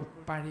কৰিব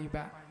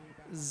পাৰিবা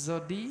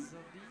যদি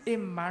এই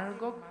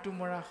মাৰ্গক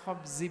তোমৰা সব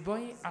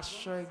জীৱই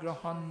আশ্ৰয়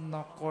গ্ৰহণ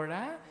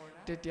নকৰা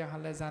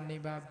তেতিয়াহ'লে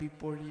জানিবা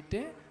বিপৰীতে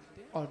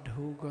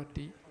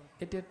অধোগতি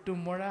এতিয়া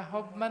তোমৰা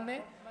হব মানে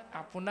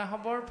আপোনা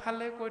হবৰ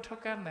ফালে কৈ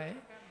থকা নাই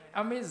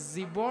আমি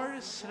জীৱৰ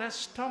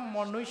শ্ৰেষ্ঠ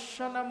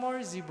মনুষ্য নামৰ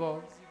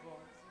জীৱক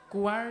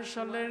কুৱাৰ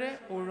চলেৰে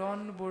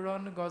উৰণ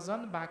বুৰণ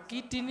গজন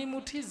বাকী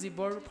তিনিমুঠি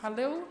জীৱৰ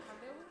ফালেও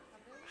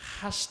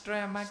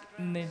শাস্ত্ৰই আমাক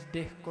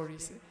নিৰ্দেশ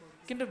কৰিছে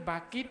কিন্তু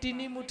বাকী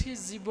তিনিমুঠি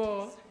জীৱ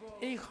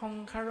এই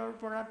সংসাৰৰ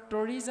পৰা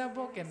তৰি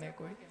যাব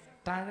কেনেকৈ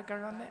তাৰ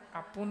কাৰণে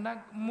আপোনাক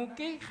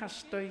মোকেই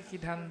শাস্ত্ৰই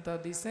সিদ্ধান্ত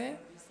দিছে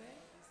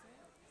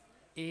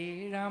এই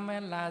ৰামে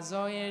লাজ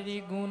এৰি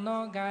গুণ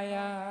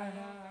গায়া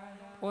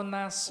ও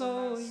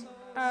নাচৈ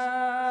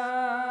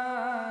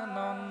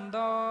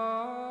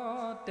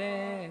আনন্দতে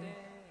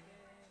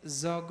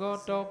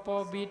জগত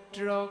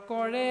পবিত্ৰ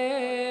কৰে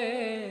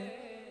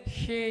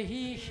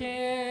সেহি হে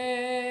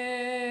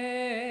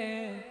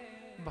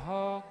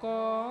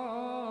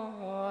ভকতে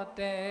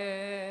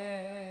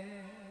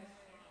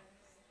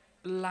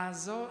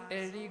লাজ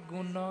এৰি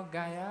গুণ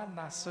গায়া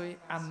নাচৈ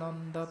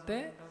আনন্দতে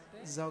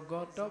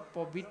জগত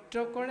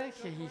পবিত্ৰ কৰে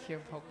সেহি হে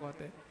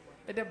ভকতে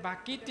এতিয়া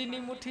বাকী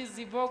তিনিমুঠি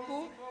জীৱকো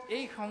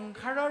এই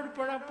সংসাৰৰ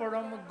পৰা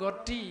পৰম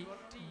গতি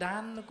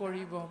দান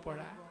কৰিব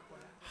পৰা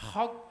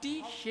শক্তি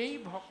সেই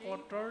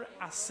ভকতৰ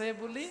আছে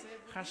বুলি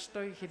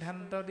শাস্ত্ৰই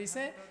সিদ্ধান্ত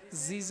দিছে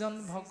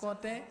যিজন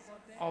ভকতে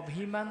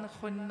অভিমান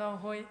শূন্য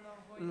হৈ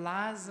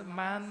লাজ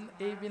মান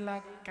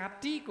এইবিলাক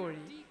কাটি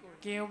কৰি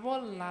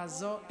কেৱল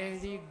লাজ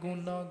এৰি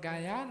গুণ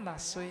গায়া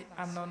নাচৈ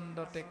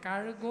আনন্দতে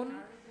কাৰ গুণ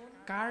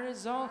কাৰ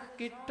যশ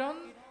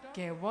কীৰ্তন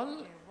কেৱল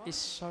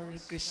ঈশ্বৰ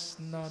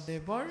কৃষ্ণ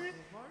দেৱৰ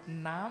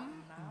নাম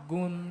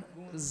গুণ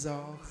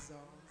যশ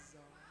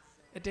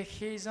এতিয়া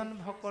সেইজন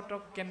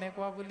ভকতক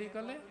কেনেকুৱা বুলি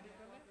ক'লে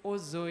ও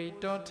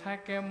জড়িত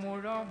থাকে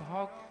মোৰ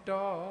ভক্ত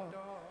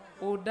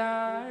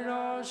উদাৰ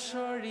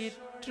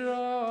চৰিত্ৰ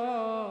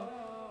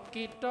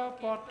কীট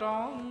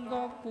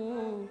পতংগকো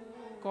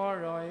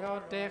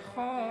কৰয়তে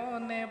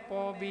খনে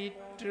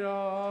পবিত্ৰ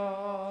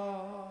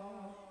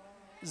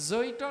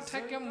জড়িত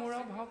থাকে মোৰ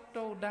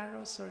ভক্ত উদাৰ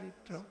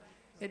চৰিত্ৰ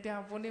এতিয়া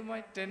আপুনি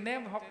মই তেনে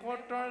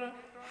ভকতৰ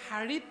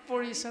শাৰীত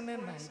পৰিছেনে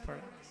নাই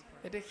পৰা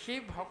এতিয়া সেই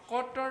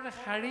ভকতৰ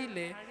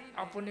শাৰীলে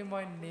আপুনি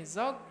মই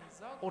নিজক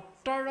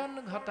উত্তৰণ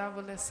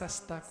ঘটাবলৈ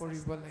চেষ্টা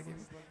কৰিব লাগিব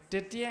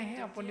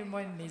তেতিয়াহে আপুনি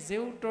মই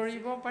নিজেও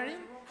তৰিব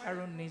পাৰিম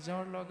আৰু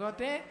নিজৰ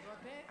লগতে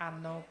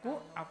আনকো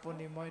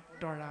আপুনি মই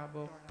তৰাব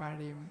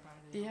পাৰিম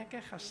ইয়াকে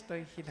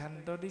শাস্ত্ৰই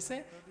সিদ্ধান্ত দিছে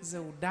যে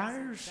উদাৰ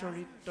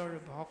চৰিত্ৰৰ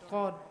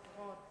ভকত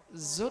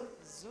য'ত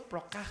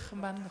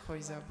প্ৰকাশমান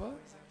হৈ যাব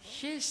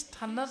সেই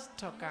স্থানত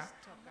থকা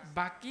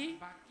বাকী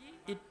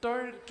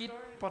ইতৰ কীট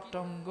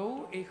পতংগও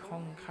এই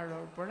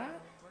সংসাৰৰ পৰা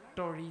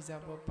তৰি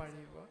যাব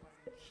পাৰিব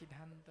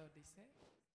সিদ্ধান্ত দিছে